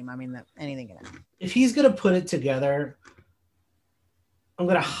 one game. I mean, anything can happen. If he's going to put it together, I'm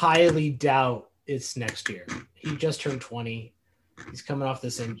going to highly doubt it's next year. He just turned 20. He's coming off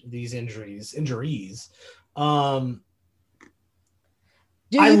these injuries. I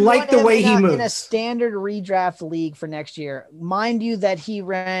like the way he moves in a standard redraft league for next year. Mind you, that he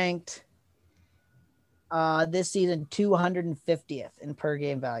ranked this season 250th in per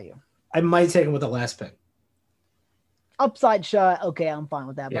game value. I might take him with the last pick. Upside shot, okay, I'm fine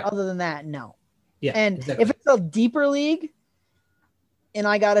with that. But other than that, no. Yeah. And exactly. If it's a deeper league and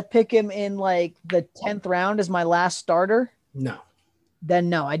I got to pick him in like the 10th round as my last starter, then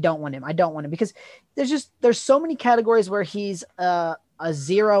no, I don't want him. Because there's so many categories where he's a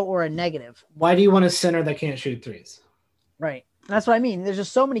 0 or a negative. Why do you want a center that can't shoot threes? Right. That's what I mean. There's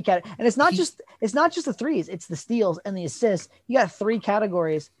just so many categories. And it's not just the threes, it's the steals and the assists. You got 3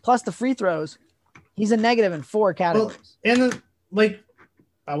 categories plus the free throws. He's a negative in 4 categories.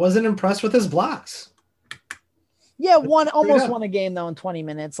 I wasn't impressed with his blocks. Yeah, almost won a game though in 20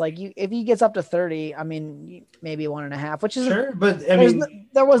 minutes. Like if he gets up to 30, I mean, maybe 1.5, which is sure. But I mean,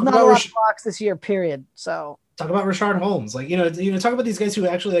 there was not a lot of blocks this year, period. So talk about Rashard Holmes. Talk about these guys who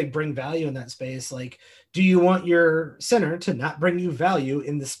actually bring value in that space. Like, do you want your center to not bring you value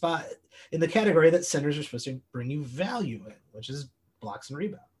in the spot in the category that centers are supposed to bring you value in, which is blocks and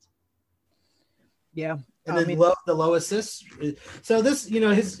rebounds? Yeah. And then the low assists. So this,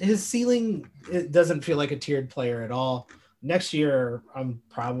 his ceiling, it doesn't feel like a tiered player at all. Next year, I'm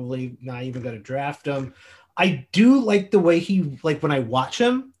probably not even going to draft him. I do like the way when I watch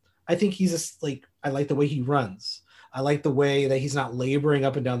him, I think I like the way he runs. I like the way that he's not laboring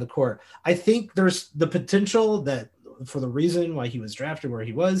up and down the court. I think there's the potential that for the reason why he was drafted where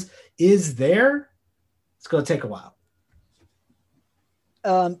he was is there. It's going to take a while.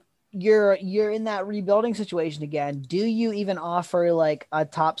 You're in that rebuilding situation again. Do you even offer like a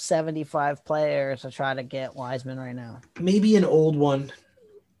top 75 player to try to get Wiseman right now? Maybe an old one.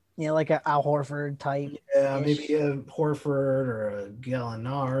 Like a Al Horford type. Yeah, maybe a Horford or a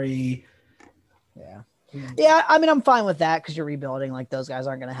Gallinari. Yeah. Yeah, I mean, I'm fine with that because you're rebuilding. Like, those guys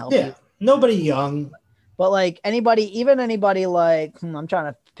aren't going to help you. Nobody young. But, like, anybody like, I'm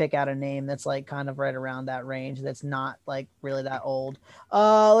trying to pick out a name that's, like, kind of right around that range that's not, like, really that old.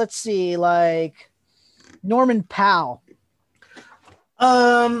 Let's see, like, Norman Powell.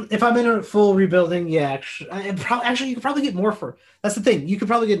 If I'm in a full rebuilding, yeah, actually, you could probably get more for. That's the thing. You could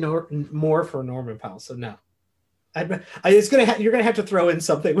probably get more for Norman Powell. So no, you're gonna have to throw in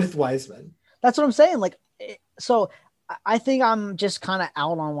something with Wiseman. That's what I'm saying. Like, so I think I'm just kind of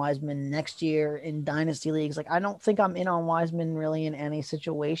out on Wiseman next year in dynasty leagues. Like, I don't think I'm in on Wiseman really in any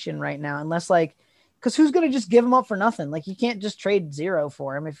situation right now, unless like, because who's gonna just give him up for nothing? Like, you can't just trade 0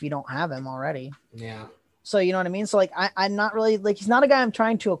 for him if you don't have him already. Yeah. So, you know what I mean? So, like, I'm not really, like, he's not a guy I'm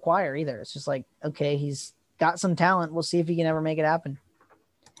trying to acquire either. It's just like, okay, he's got some talent. We'll see if he can ever make it happen.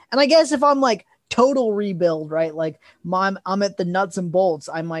 And I guess if I'm, like, total rebuild, right? Like, I'm at the nuts and bolts,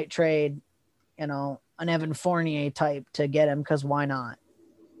 I might trade, an Evan Fournier type to get him because why not?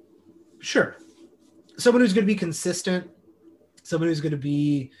 Sure. Someone who's going to be consistent, someone who's going to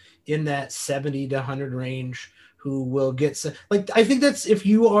be in that 70 to 100 range, who will get like, I think that's if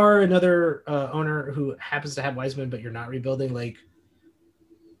you are another owner who happens to have Wiseman, but you're not rebuilding, like,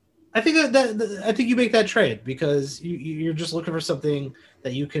 I think I think you make that trade because you're just looking for something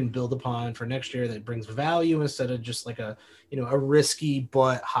that you can build upon for next year that brings value instead of just like a risky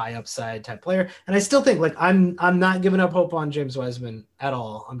but high upside type player. And I still think like I'm not giving up hope on James Wiseman at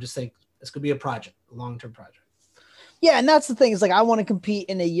all. I'm just saying this could be a project, a long-term project. Yeah, and that's the thing is like I want to compete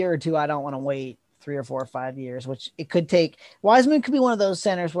in a year or two. I don't want to wait 3 or 4 or 5 years, which it could take. Wiseman could be one of those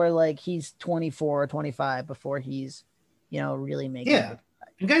centers where like he's 24 or 25 before he's, really making it.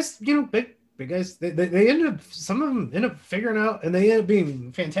 And guys, big guys, they end up, some of them end up figuring out and they end up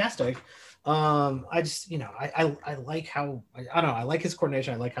being fantastic. I just, I like how, I don't know, I like his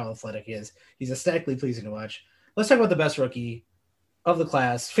coordination. I like how athletic he is. He's aesthetically pleasing to watch. Let's talk about the best rookie of the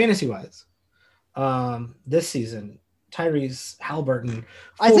class, fantasy-wise, this season. Tyrese Halliburton.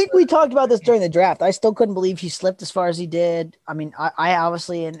 I think we talked about this during the draft. I still couldn't believe he slipped as far as he did. I mean, I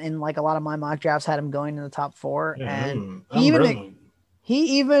obviously in like a lot of my mock drafts had him going in the top 4, and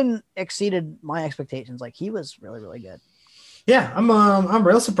he even exceeded my expectations. Like he was really, really good. Yeah, I'm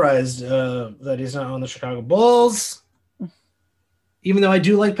real surprised that he's not on the Chicago Bulls. Even though I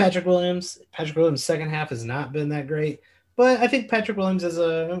do like Patrick Williams. Patrick Williams' second half has not been that great, but I think Patrick Williams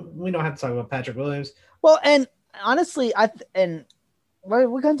we don't have to talk about Patrick Williams. Well, and honestly, we're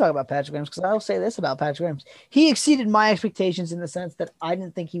going to talk about Patrick Williams because I'll say this about Patrick Williams. He exceeded my expectations in the sense that I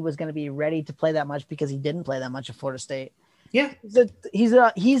didn't think he was going to be ready to play that much because he didn't play that much at Florida State. Yeah.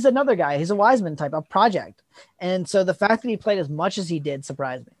 He's another guy. He's a Wiseman type, a project. And so the fact that he played as much as he did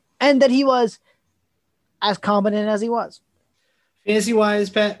surprised me. And that he was as competent as he was. Fantasy-wise,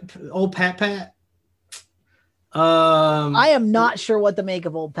 Pat. I am not sure what to make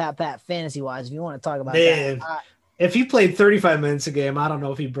of old Pat fantasy-wise, if you want to talk about that. If he played 35 minutes a game, I don't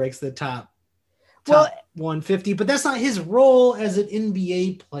know if he breaks the top 150, but that's not his role as an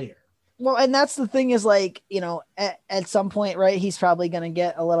NBA player. Well, and that's the thing is like, at some point, right, he's probably going to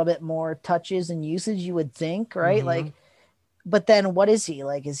get a little bit more touches and usage, you would think, right? Mm-hmm. Like, but then what is he?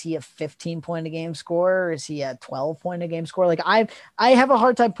 Like, is he a 15-point-a-game scorer? Or is he a 12-point-a-game scorer? Like, I have a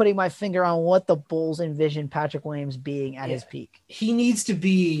hard time putting my finger on what the Bulls envision Patrick Williams being at his peak. He needs to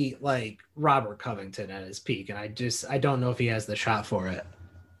be like Robert Covington at his peak, and I don't know if he has the shot for it.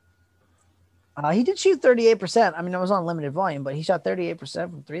 He did shoot 38%. I mean, it was on limited volume, but he shot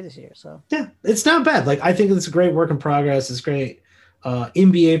 38% from 3 this year. So yeah, it's not bad. Like, I think it's a great work in progress. It's great.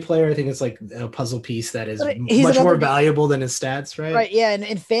 NBA player, I think it's like a puzzle piece that is much more valuable than his stats, right? Right. Yeah. And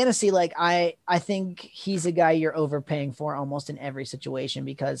in fantasy, like I think he's a guy you're overpaying for almost in every situation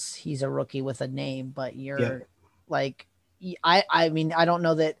because he's a rookie with a name, but you're like, I mean, I don't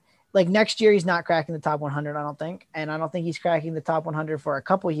know that like next year he's not cracking the top 100, I don't think. And I don't think he's cracking the top 100 for a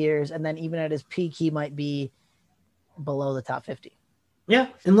couple years. And then even at his peak, he might be below the top 50. Yeah,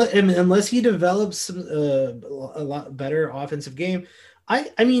 unless he develops a lot better offensive game,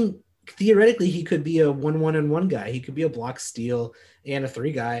 I mean theoretically he could be a 1-1-1 guy. He could be a block steal and a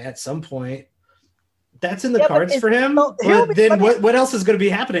 3 guy at some point. That's in the Yeah, but cards it's for so him. here. But then Let me what else is going to be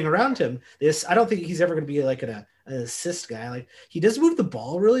happening around him? This I don't think he's ever going to be like an assist guy. Like he does move the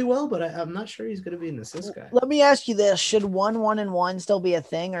ball really well, but I'm not sure he's going to be an assist guy. let me ask you this: should 1-1-1 still be a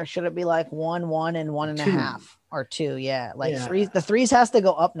thing, or should it be like 1-1 and one and a 2. half or 2? Yeah, like Yeah. three. The threes has to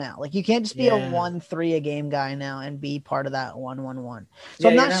go up now. Like you can't just be a Yeah. 1-3 a game guy now and be part of that 1-1-1. So Yeah,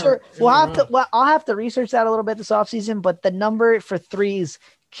 I'm you're not sure. you're We'll not have to. wrong. Well, I'll have to research that a little bit this offseason. But the number for threes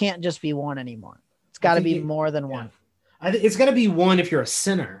can't just be 1 anymore. It's got to be more than 1. I think it's got to be 1 if you're a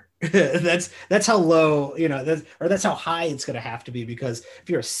center. that's how low, that's how high it's going to have to be, because if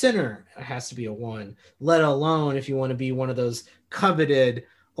you're a center, it has to be a 1, let alone if you want to be one of those coveted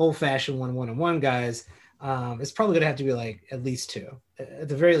old-fashioned 1-1-1 guys. It's probably going to have to be like at least 2, at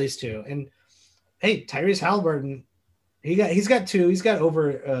the very least 2. And hey, Tyrese Halliburton, he's got 2. He's got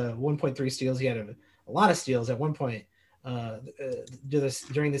over 1.3 steals. He had a lot of steals at one point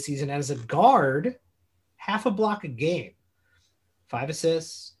during the season as a guard. Half a block a game, 5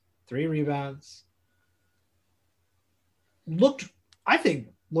 assists, 3 rebounds. I think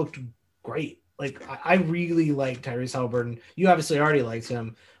looked great. Like I really like Tyrese Halliburton. You obviously already liked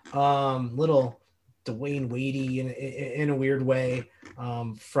him. Little Dwayne Wadey in a weird way,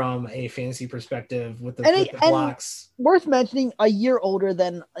 from a fantasy perspective with the blocks. Worth mentioning, a year older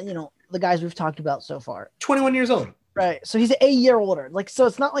than the guys we've talked about so far. 21 years old. Right. So he's a year older. Like, so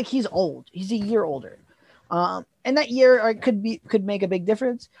it's not like he's old. He's a year older. And that year could make a big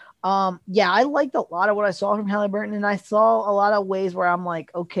difference. Yeah, I liked a lot of what I saw from Halliburton, and I saw a lot of ways where I'm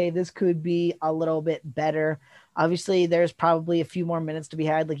like, okay, this could be a little bit better. Obviously, there's probably a few more minutes to be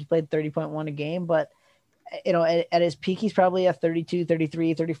had. Like he played 30.1 a game, but at his peak, he's probably a 32,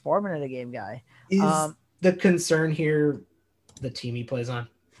 33, 34 minute a game guy. Is the concern here the team he plays on?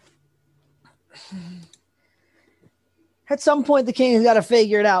 At some point, the Kings got to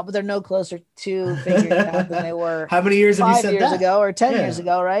figure it out, but they're no closer to figuring it out than they were. How many years have you said 5 years that? ago or 10 years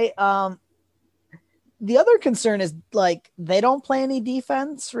ago, right? The other concern is like they don't play any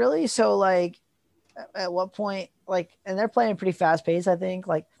defense really. So like, at what point, like, and they're playing pretty fast pace. I think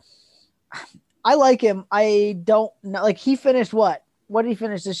like, I like him. I don't know. Like he finished what? What did he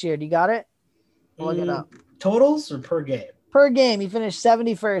finish this year? Do you got it? Look it up. Totals or per game? Per game, he finished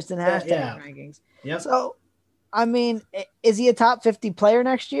 71st in hashtag rankings. Yeah. So, I mean, is he a top 50 player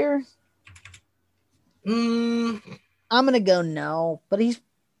next year? I'm going to go no, but he's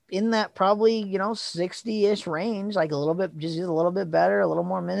in that probably, 60-ish range, like a little bit, just a little bit better, a little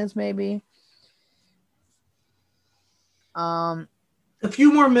more minutes maybe. A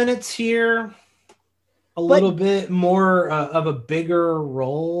few more minutes here, a little bit more of a bigger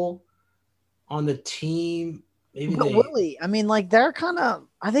role on the team. Maybe Willie, I mean, like are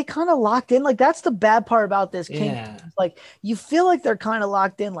they kind of locked in? Like that's the bad part about this King. Yeah. Like you feel like they're kind of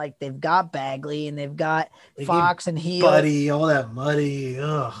locked in. Like they've got Bagley and they've got Fox and Heel, Buddy, all that muddy.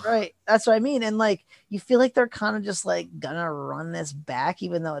 Ugh. Right, that's what I mean. And like you feel like they're kind of just like gonna run this back,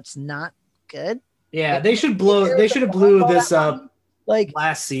 even though it's not good. Yeah, they should have blew this up like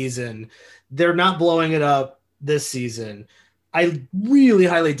last season. They're not blowing it up this season. I really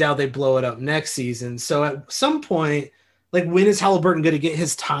highly doubt they blow it up next season. So at some point, like when is Halliburton going to get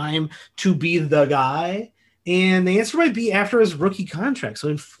his time to be the guy? And the answer might be after his rookie contract. So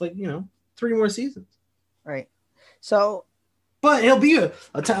in 3 more seasons. Right. So, but he'll be a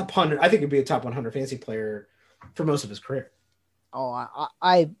top 100. I think he'll be a top 100 fantasy player for most of his career. Oh,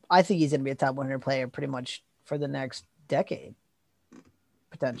 I think he's going to be a top 100 player pretty much for the next decade,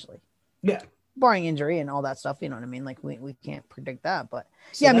 potentially. Yeah. Barring injury and all that stuff, you know what I mean? Like we can't predict that, but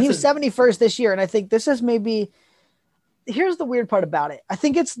so yeah, I mean, he was 71st this year. And I think this is here's the weird part about it. I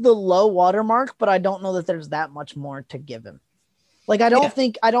think it's the low watermark, but I don't know that there's that much more to give him. Like, I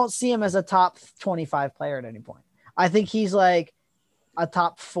don't see him as a top 25 player at any point. I think he's like a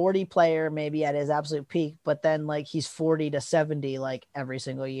top 40 player, maybe at his absolute peak, but then like he's 40 to 70, like every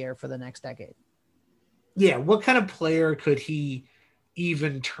single year for the next decade. Yeah. What kind of player could he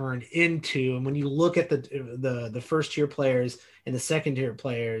even turn into? And when you look at the first tier players and the second tier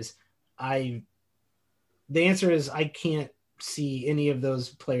players, the answer is I can't see any of those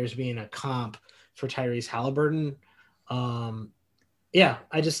players being a comp for Tyrese Halliburton. I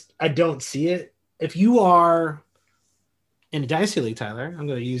don't see it. If you are in a dynasty league, Tyler, I'm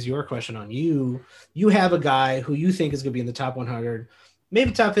going to use your question on you. You have a guy who you think is going to be in the top 100,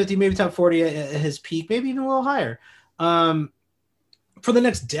 maybe top 50, maybe top 40 at his peak, maybe even a little higher. For the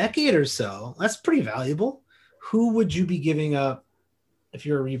next decade or so, that's pretty valuable. Who would you be giving up if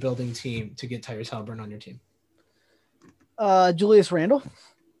you're a rebuilding team to get Tyrese Halliburton on your team? Julius Randle.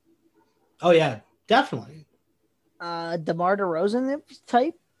 Oh yeah, definitely. DeMar DeRozan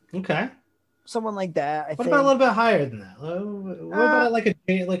type. Okay. Someone like that. I What think. about a little bit higher than that? What about like a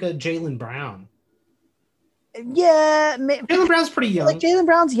Jaylen Brown? Yeah, Jaylen Brown's pretty young. Like Jaylen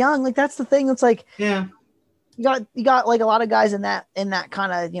Brown's young. Like that's the thing. It's like yeah, you got like a lot of guys in that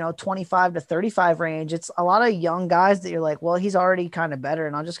kind of 25 to 35 range. It's a lot of young guys that you're like, well, he's already kind of better,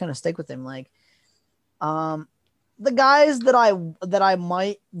 and I'm just gonna stick with him. Like, the guys that I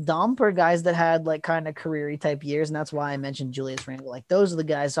might dump are guys that had like kind of career-y type years, and that's why I mentioned Julius Randle. Like those are the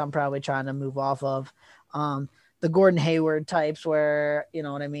guys I'm probably trying to move off of. The Gordon Hayward types where, you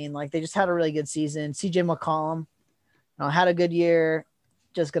know what I mean? Like they just had a really good season. CJ McCollum, had a good year.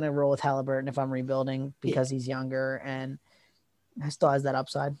 Just going to roll with Halliburton if I'm rebuilding because he's younger and still has that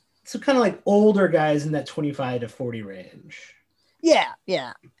upside. So kind of like older guys in that 25 to 40 range. Yeah.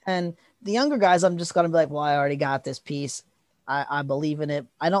 Yeah. And the younger guys, I'm just going to be like, well, I already got this piece. I believe in it.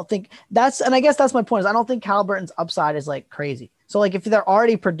 I don't think and I guess that's my point is I don't think Halliburton's upside is like crazy. So like if they're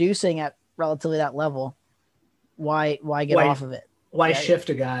already producing at relatively that level, why get off of it? Why shift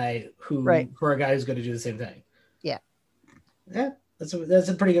a guy for a guy who's going to do the same thing? Yeah. Yeah. That's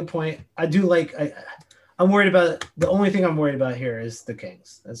a pretty good point. I do like I'm worried about the only thing I'm worried about here is the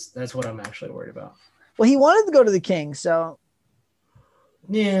Kings. That's what I'm actually worried about. Well, he wanted to go to the Kings, so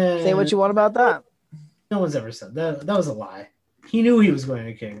yeah. Say what you want about that. No one's ever said that. That was a lie. He knew he was going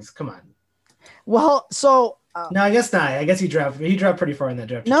to Kings. Come on. Well, so no, I guess not. I guess he dropped pretty far in that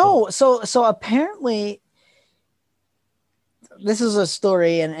draft. No, so apparently this is a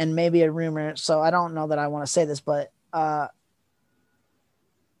story and maybe a rumor, so I don't know that I want to say this, but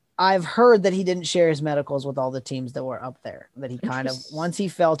I've heard that he didn't share his medicals with all the teams that were up there. That he kind of, once he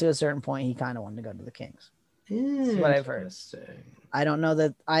fell to a certain point, he kind of wanted to go to the Kings. That's what I've heard. I don't know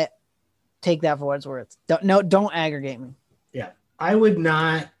that I take that for what it's worth. Don't aggregate me. Yeah, I would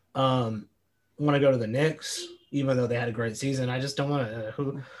not want to go to the Knicks, even though they had a great season. I just don't want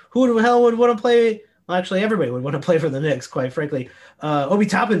to. Who the hell would want to play? Well, actually, everybody would want to play for the Knicks, quite frankly. Obi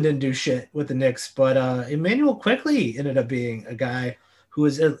Toppin didn't do shit with the Knicks, but Emmanuel Quickley ended up being a guy who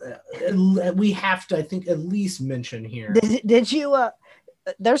is we have to, I think, at least mention here. Did you?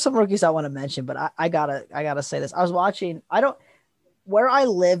 There's some rookies I want to mention, but I gotta say this. I was watching. Where I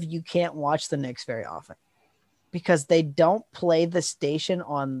live, you can't watch the Knicks very often because they don't play the station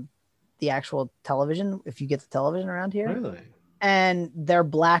on the actual television. If you get the television around here, really, and they're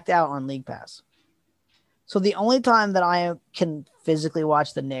blacked out on League Pass. So the only time that I can physically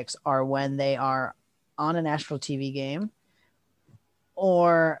watch the Knicks are when they are on a national TV game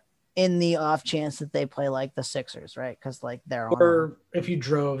or in the off chance that they play like the Sixers, right? Because like they're or if you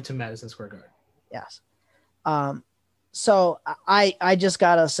drove to Madison Square Garden. Yes. So I just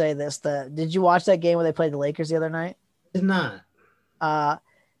gotta say this: did you watch that game where they played the Lakers the other night? Did not.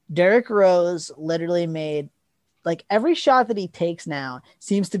 Derrick Rose literally made like every shot that he takes now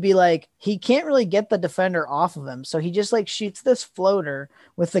seems to be like he can't really get the defender off of him, so he just like shoots this floater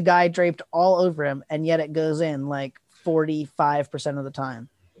with the guy draped all over him, and yet it goes in like 45% of the time.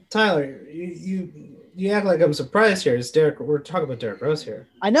 Tyler, you act like I'm surprised here. We're talking about Derrick Rose here.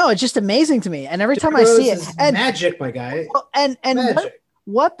 I know, it's just amazing to me. And every time I Rose see it, and magic, my guy. Well, and magic.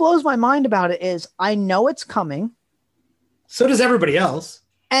 What blows my mind about it is I know it's coming. So does everybody else.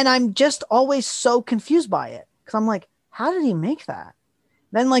 And I'm just always so confused by it. Because I'm like, how did he make that?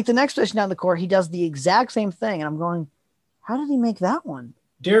 Then like the next position down the court, he does the exact same thing. And I'm going, how did he make that one?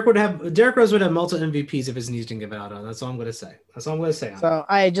 Derrick Rose would have multiple MVPs if his knees didn't give out on. That's all I'm going to say. So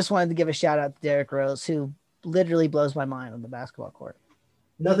I just wanted to give a shout out to Derrick Rose, who literally blows my mind on the basketball court.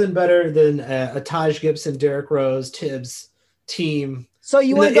 Nothing better than a Taj Gibson, Derrick Rose, Tibbs team. So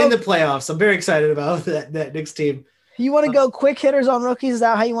you want to go in the playoffs? I'm very excited about that Knicks team. You want to go quick hitters on rookies? Is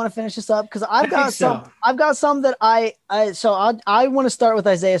that how you want to finish this up? Because I've got some that I want to start with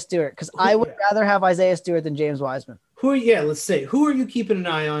Isaiah Stewart because I would rather have Isaiah Stewart than James Wiseman. Let's say who are you keeping an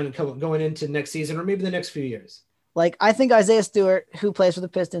eye on going into next season or maybe the next few years? Like I think Isaiah Stewart, who plays for the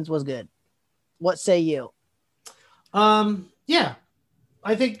Pistons, was good. What say you? Yeah,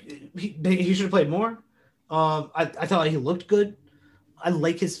 I think he should have played more. I thought he looked good. I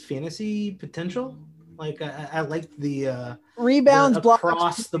like his fantasy potential. Like I like the rebounds,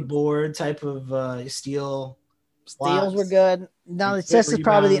 across the board type of steals were good. Now the assist is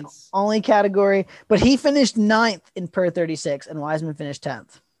probably the only category, but he finished 9th in per 36 and Wiseman finished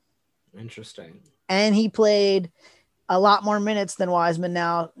 10th. Interesting. And he played a lot more minutes than Wiseman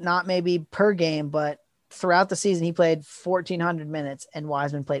now, not maybe per game, but throughout the season he played 1,400 minutes and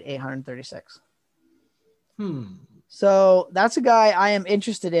Wiseman played 836. So that's a guy I am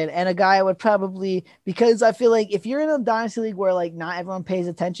interested in, and a guy I would probably, because I feel like if you're in a dynasty league where like not everyone pays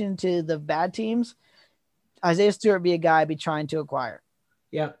attention to the bad teams, Isaiah Stewart would be a guy I'd be trying to acquire.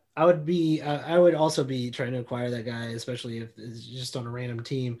 Yeah, I would be. I would also be trying to acquire that guy, especially if it's just on a random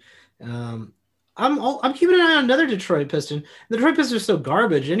team. Um, I'm keeping an eye on another Detroit Piston. The Detroit Pistons are so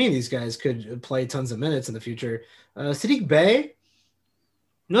garbage. Any of these guys could play tons of minutes in the future. Sadiq Bey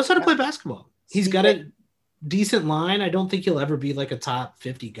knows how to play basketball. He's got a decent line. I don't think he'll ever be like a top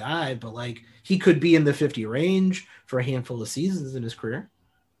 50 guy, but like he could be in the 50 range for a handful of seasons in his career.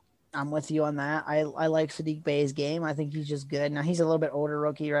 I'm with you on that. I like Sadiq Bey's game. I think he's just good. Now he's a little bit older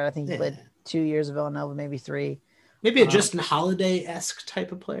rookie, right? I think he played 2 years of Villanova, maybe 3. Maybe a Justin Holiday-esque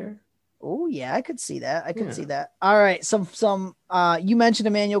type of player. Oh yeah, I could see that. I could see that. All right, some you mentioned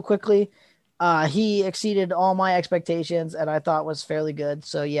Emmanuel quickly. He exceeded all my expectations, and I thought was fairly good.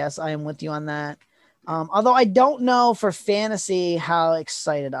 So yes, I am with you on that. Although I don't know for fantasy how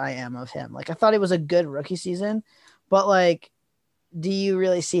excited I am of him. Like I thought it was a good rookie season, but like, do you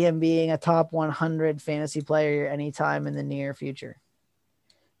really see him being a top 100 fantasy player anytime in the near future?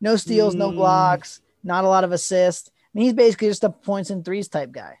 No steals, no blocks, not a lot of assists. I mean, he's basically just a points and threes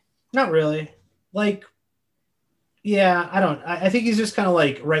type guy. Not really. Like, yeah, I think he's just kind of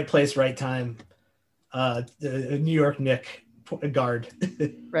like right place, right time. The New York Knick guard.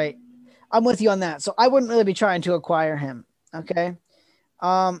 Right. I'm with you on that. So I wouldn't really be trying to acquire him. Okay.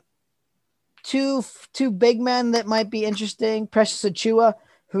 Two big men that might be interesting. Precious Achiuwa,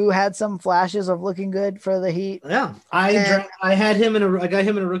 who had some flashes of looking good for the Heat. Yeah. I got him in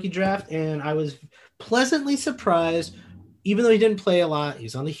a rookie draft, and I was pleasantly surprised. Even though he didn't play a lot,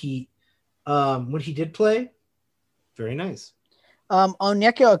 he's on the Heat. When he did play, very nice.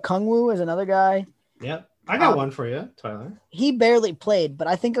 Onyeka Okongwu is another guy. Yeah, I got one for you, Tyler. He barely played, but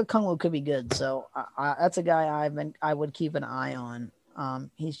I think Okongwu could be good. So that's a guy I would keep an eye on.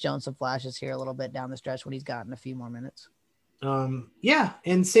 He's shown some flashes here a little bit down the stretch when he's gotten a few more minutes. Yeah,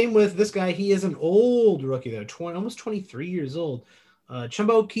 and same with this guy. He is an old rookie though, almost 23 years old.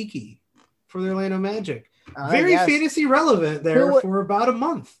 Chumba Okeke for the Orlando Magic. Very fantasy relevant there for about a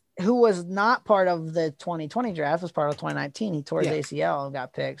month. Who was not part of the 2020 draft, was part of 2019. He tore his ACL and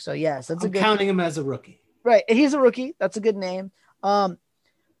got picked. So yes, that's counting him as a rookie. Right. He's a rookie. That's a good name.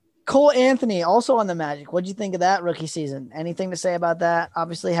 Cole Anthony also on the Magic. What'd you think of that rookie season? Anything to say about that?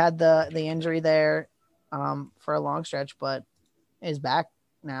 Obviously had the injury there for a long stretch, but is back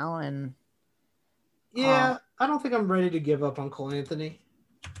now. And I don't think I'm ready to give up on Cole Anthony.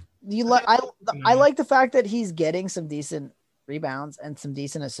 I like the fact that he's getting some decent rebounds and some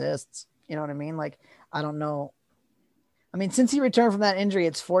decent assists. You know what I mean? Like, I don't know. I mean, since he returned from that injury,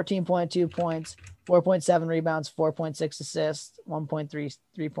 it's 14.2 points, 4.7 rebounds, 4.6 assists, 1.3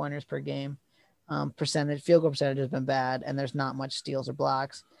 3-pointers per game. Field goal percentage has been bad, and there's not much steals or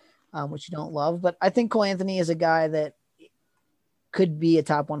blocks, which you don't love. But I think Cole Anthony is a guy that could be a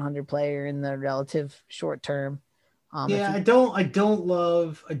top 100 player in the relative short term. I don't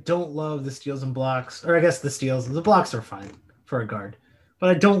love the steals and blocks, or I guess the blocks are fine for a guard, but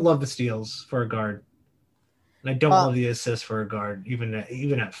I don't love the steals for a guard, and I don't love the assists for a guard, even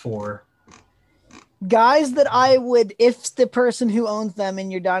at 4. Guys that I would, if the person who owns them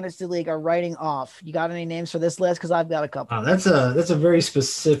in your dynasty league are writing off, you got any names for this list? Because I've got a couple. That's a very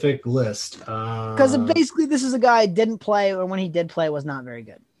specific list. Because basically, this is a guy who didn't play, or when he did play, was not very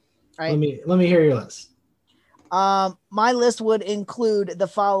good. Right? Let me hear your list. My list would include the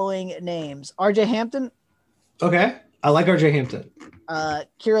following names: RJ Hampton. Okay. I like RJ Hampton.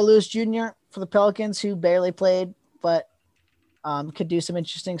 Kira Lewis Jr. for the Pelicans, who barely played, but could do some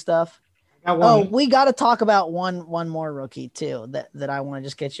interesting stuff. We got to talk about one more rookie too that I want to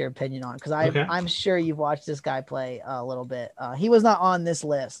just get your opinion on, because I'm sure you've watched this guy play a little bit. He was not on this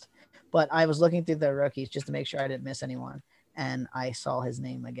list, but I was looking through the rookies just to make sure I didn't miss anyone, and I saw his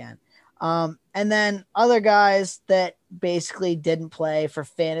name again. And then other guys that basically didn't play for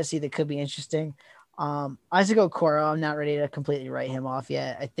fantasy that could be interesting. Isaac Okoro, I'm not ready to completely write him off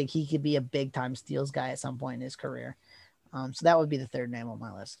yet. I think he could be a big time steals guy at some point in his career. So that would be the third name on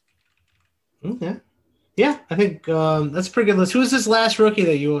my list. Okay. Yeah, I think that's a pretty good list. Who's this last rookie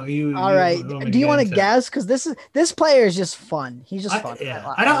that you all right? Do you want to guess? Because this player is just fun. He's just fun.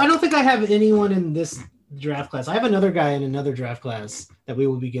 I don't think I have anyone in this draft class. I have another guy in another draft class that we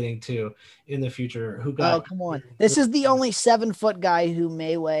will be getting to in the future. Who got? Oh, come on! This is the only 7-foot guy who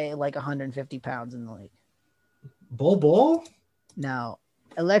may weigh like 150 pounds in the league. Bol? No,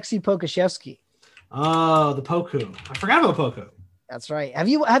 Alexei Pokusevski. Oh, the Poku. I forgot about Poku. That's right. Have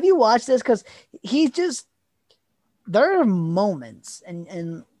you watched this? Because he just, there are moments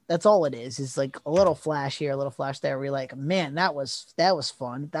and That's all it is. It's like a little flash here, a little flash there. Where you're like, man, that was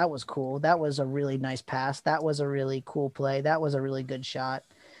fun. That was cool. That was a really nice pass. That was a really cool play. That was a really good shot.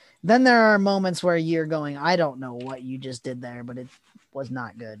 Then there are moments where you're going, I don't know what you just did there, but it was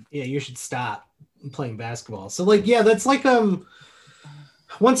not good. Yeah, you should stop playing basketball. So like, yeah, that's like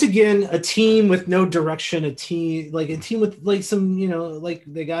once again a team with no direction, a team with like some, like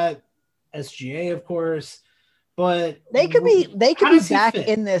they got SGA, of course, but they could be back fit?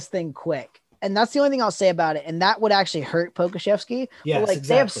 in this thing quick. And that's the only thing I'll say about it. And that would actually hurt Pokusevski. Yes, like exactly.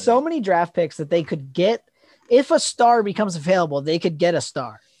 They have so many draft picks that they could get. If a star becomes available, they could get a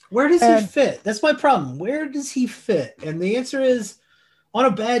star. Where does he fit? That's my problem. Where does he fit? And the answer is on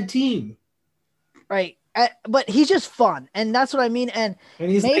a bad team. Right. But he's just fun. And that's what I mean. And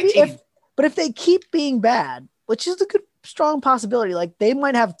he's maybe if they keep being bad, which is a good, strong possibility, like they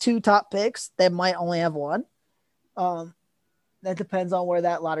might have 2 top picks. They might only have 1. That depends on where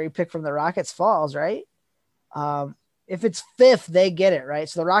that lottery pick from the Rockets falls, right? If it's 5th, they get it, right?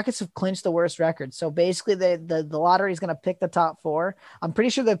 So the Rockets have clinched the worst record. So basically the lottery is going to pick the top 4. I'm pretty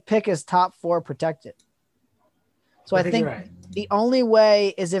sure the pick is top 4 protected. So I think the only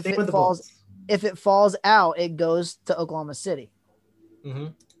way is if it falls out, it goes to Oklahoma City. Mm-hmm.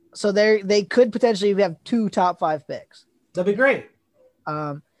 So they could potentially have 2 top 5 picks. That'd be great.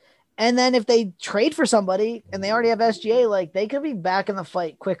 And then if they trade for somebody and they already have SGA, like they could be back in the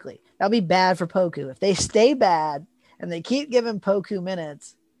fight quickly. That'll be bad for Poku. If they stay bad and they keep giving Poku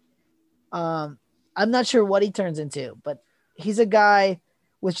minutes, I'm not sure what he turns into, but he's a guy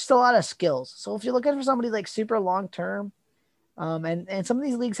with just a lot of skills. So if you're looking for somebody like super long term, and some of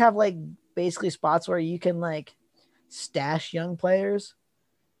these leagues have like basically spots where you can like stash young players.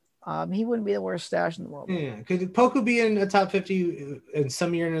 He wouldn't be the worst stash in the world. Yeah, could Poku be in a top 50 in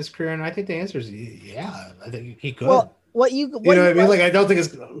some year in his career? And I think the answer is yeah. I think he could. Well, what you know what I mean? Like, I don't think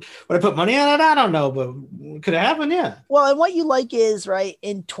it's. Would I put money on it? I don't know, but could it happen? Yeah. Well, and what you like is right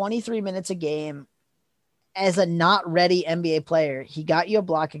in 23 minutes a game, as a not ready NBA player, he got you a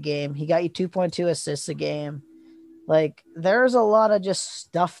block a game. He got you 2.2 assists a game. Like there's a lot of just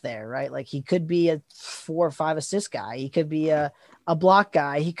stuff there, right? Like he could be a 4 or 5 assist guy. He could be a block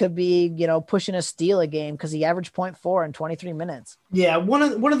guy. He could be, pushing a steal a game because he averaged 0.4 in 23 minutes. Yeah. One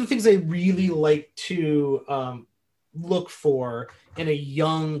of the things I really like to look for in a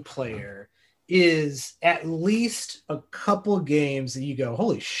young player is at least a couple games that you go,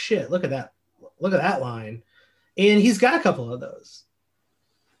 holy shit, look at that line. And he's got a couple of those.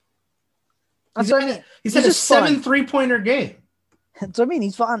 That's what I mean. He's had a 7 3-pointer game. That's what I mean.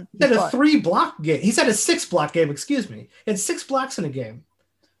 He's fun. He's had a 3-block game. He's had a 6-block game. Excuse me. He had 6 blocks in a game.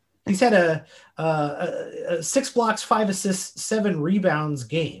 He's had a 6 blocks, 5 assists, 7 rebounds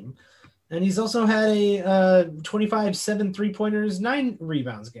game, and he's also had a 25 7 3-pointers, 9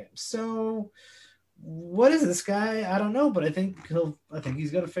 rebounds game. So, what is this guy? I don't know, but I think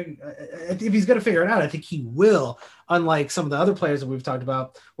he's going to figure. If he's going to figure it out, I think he will. Unlike some of the other players that we've talked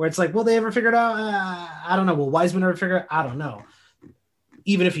about, where it's like, will they ever figure it out? I don't know. Will Wiseman ever figure it out? I don't know.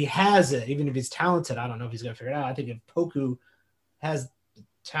 Even if he has it, even if he's talented, I don't know if he's going to figure it out. I think if Poku has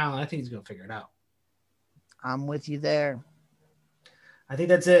talent, I think he's going to figure it out. I'm with you there. I think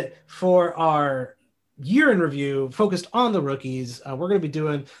that's it for our year in review focused on the rookies. We're going to be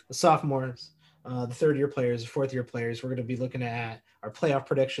doing the sophomores, the 3rd-year players, 4th-year players. We're going to be looking at our playoff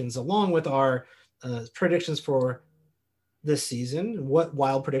predictions along with our predictions for this season. What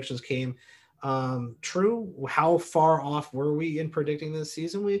wild predictions came true? How far off were we in predicting this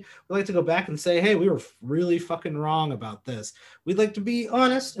season? We like to go back and say, hey, we were really fucking wrong about this. We'd like to be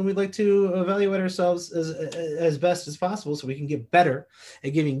honest, and we'd like to evaluate ourselves as best as possible so we can get better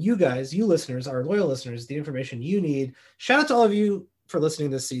at giving you guys, you listeners, our loyal listeners, the information you need. Shout out to all of you for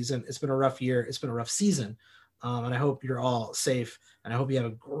listening this season. It's been a rough year. It's been a rough season. And I hope you're all safe, and I hope you have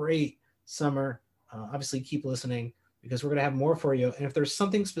a great summer. Obviously, keep listening, because we're going to have more for you. And if there's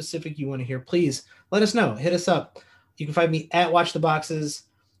something specific you want to hear, please let us know. Hit us up. You can find me at Watch the Boxes.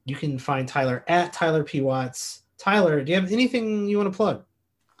 You can find Tyler at Tyler P. Watts. Tyler, do you have anything you want to plug?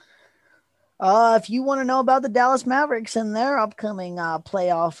 If you want to know about the Dallas Mavericks and their upcoming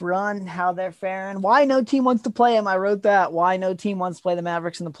playoff run, how they're faring, why no team wants to play them, I wrote that. Why no team wants to play the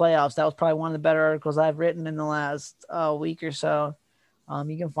Mavericks in the playoffs. That was probably one of the better articles I've written in the last week or so.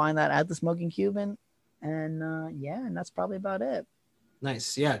 You can find that at the Smoking Cuban. And and that's probably about it.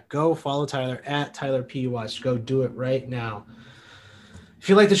 Nice. Yeah. Go follow Tyler at Tyler P. Watch. Go do it right now. If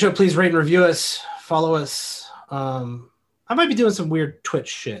you like the show, please rate and review us. Follow us. I might be doing some weird Twitch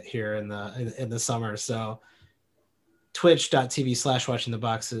shit here in the summer. So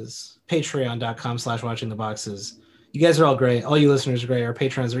twitch.tv/watchingtheboxes, patreon.com/watchingtheboxes. You guys are all great. All you listeners are great. Our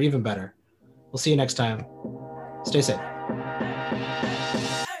patrons are even better. We'll see you next time. Stay safe.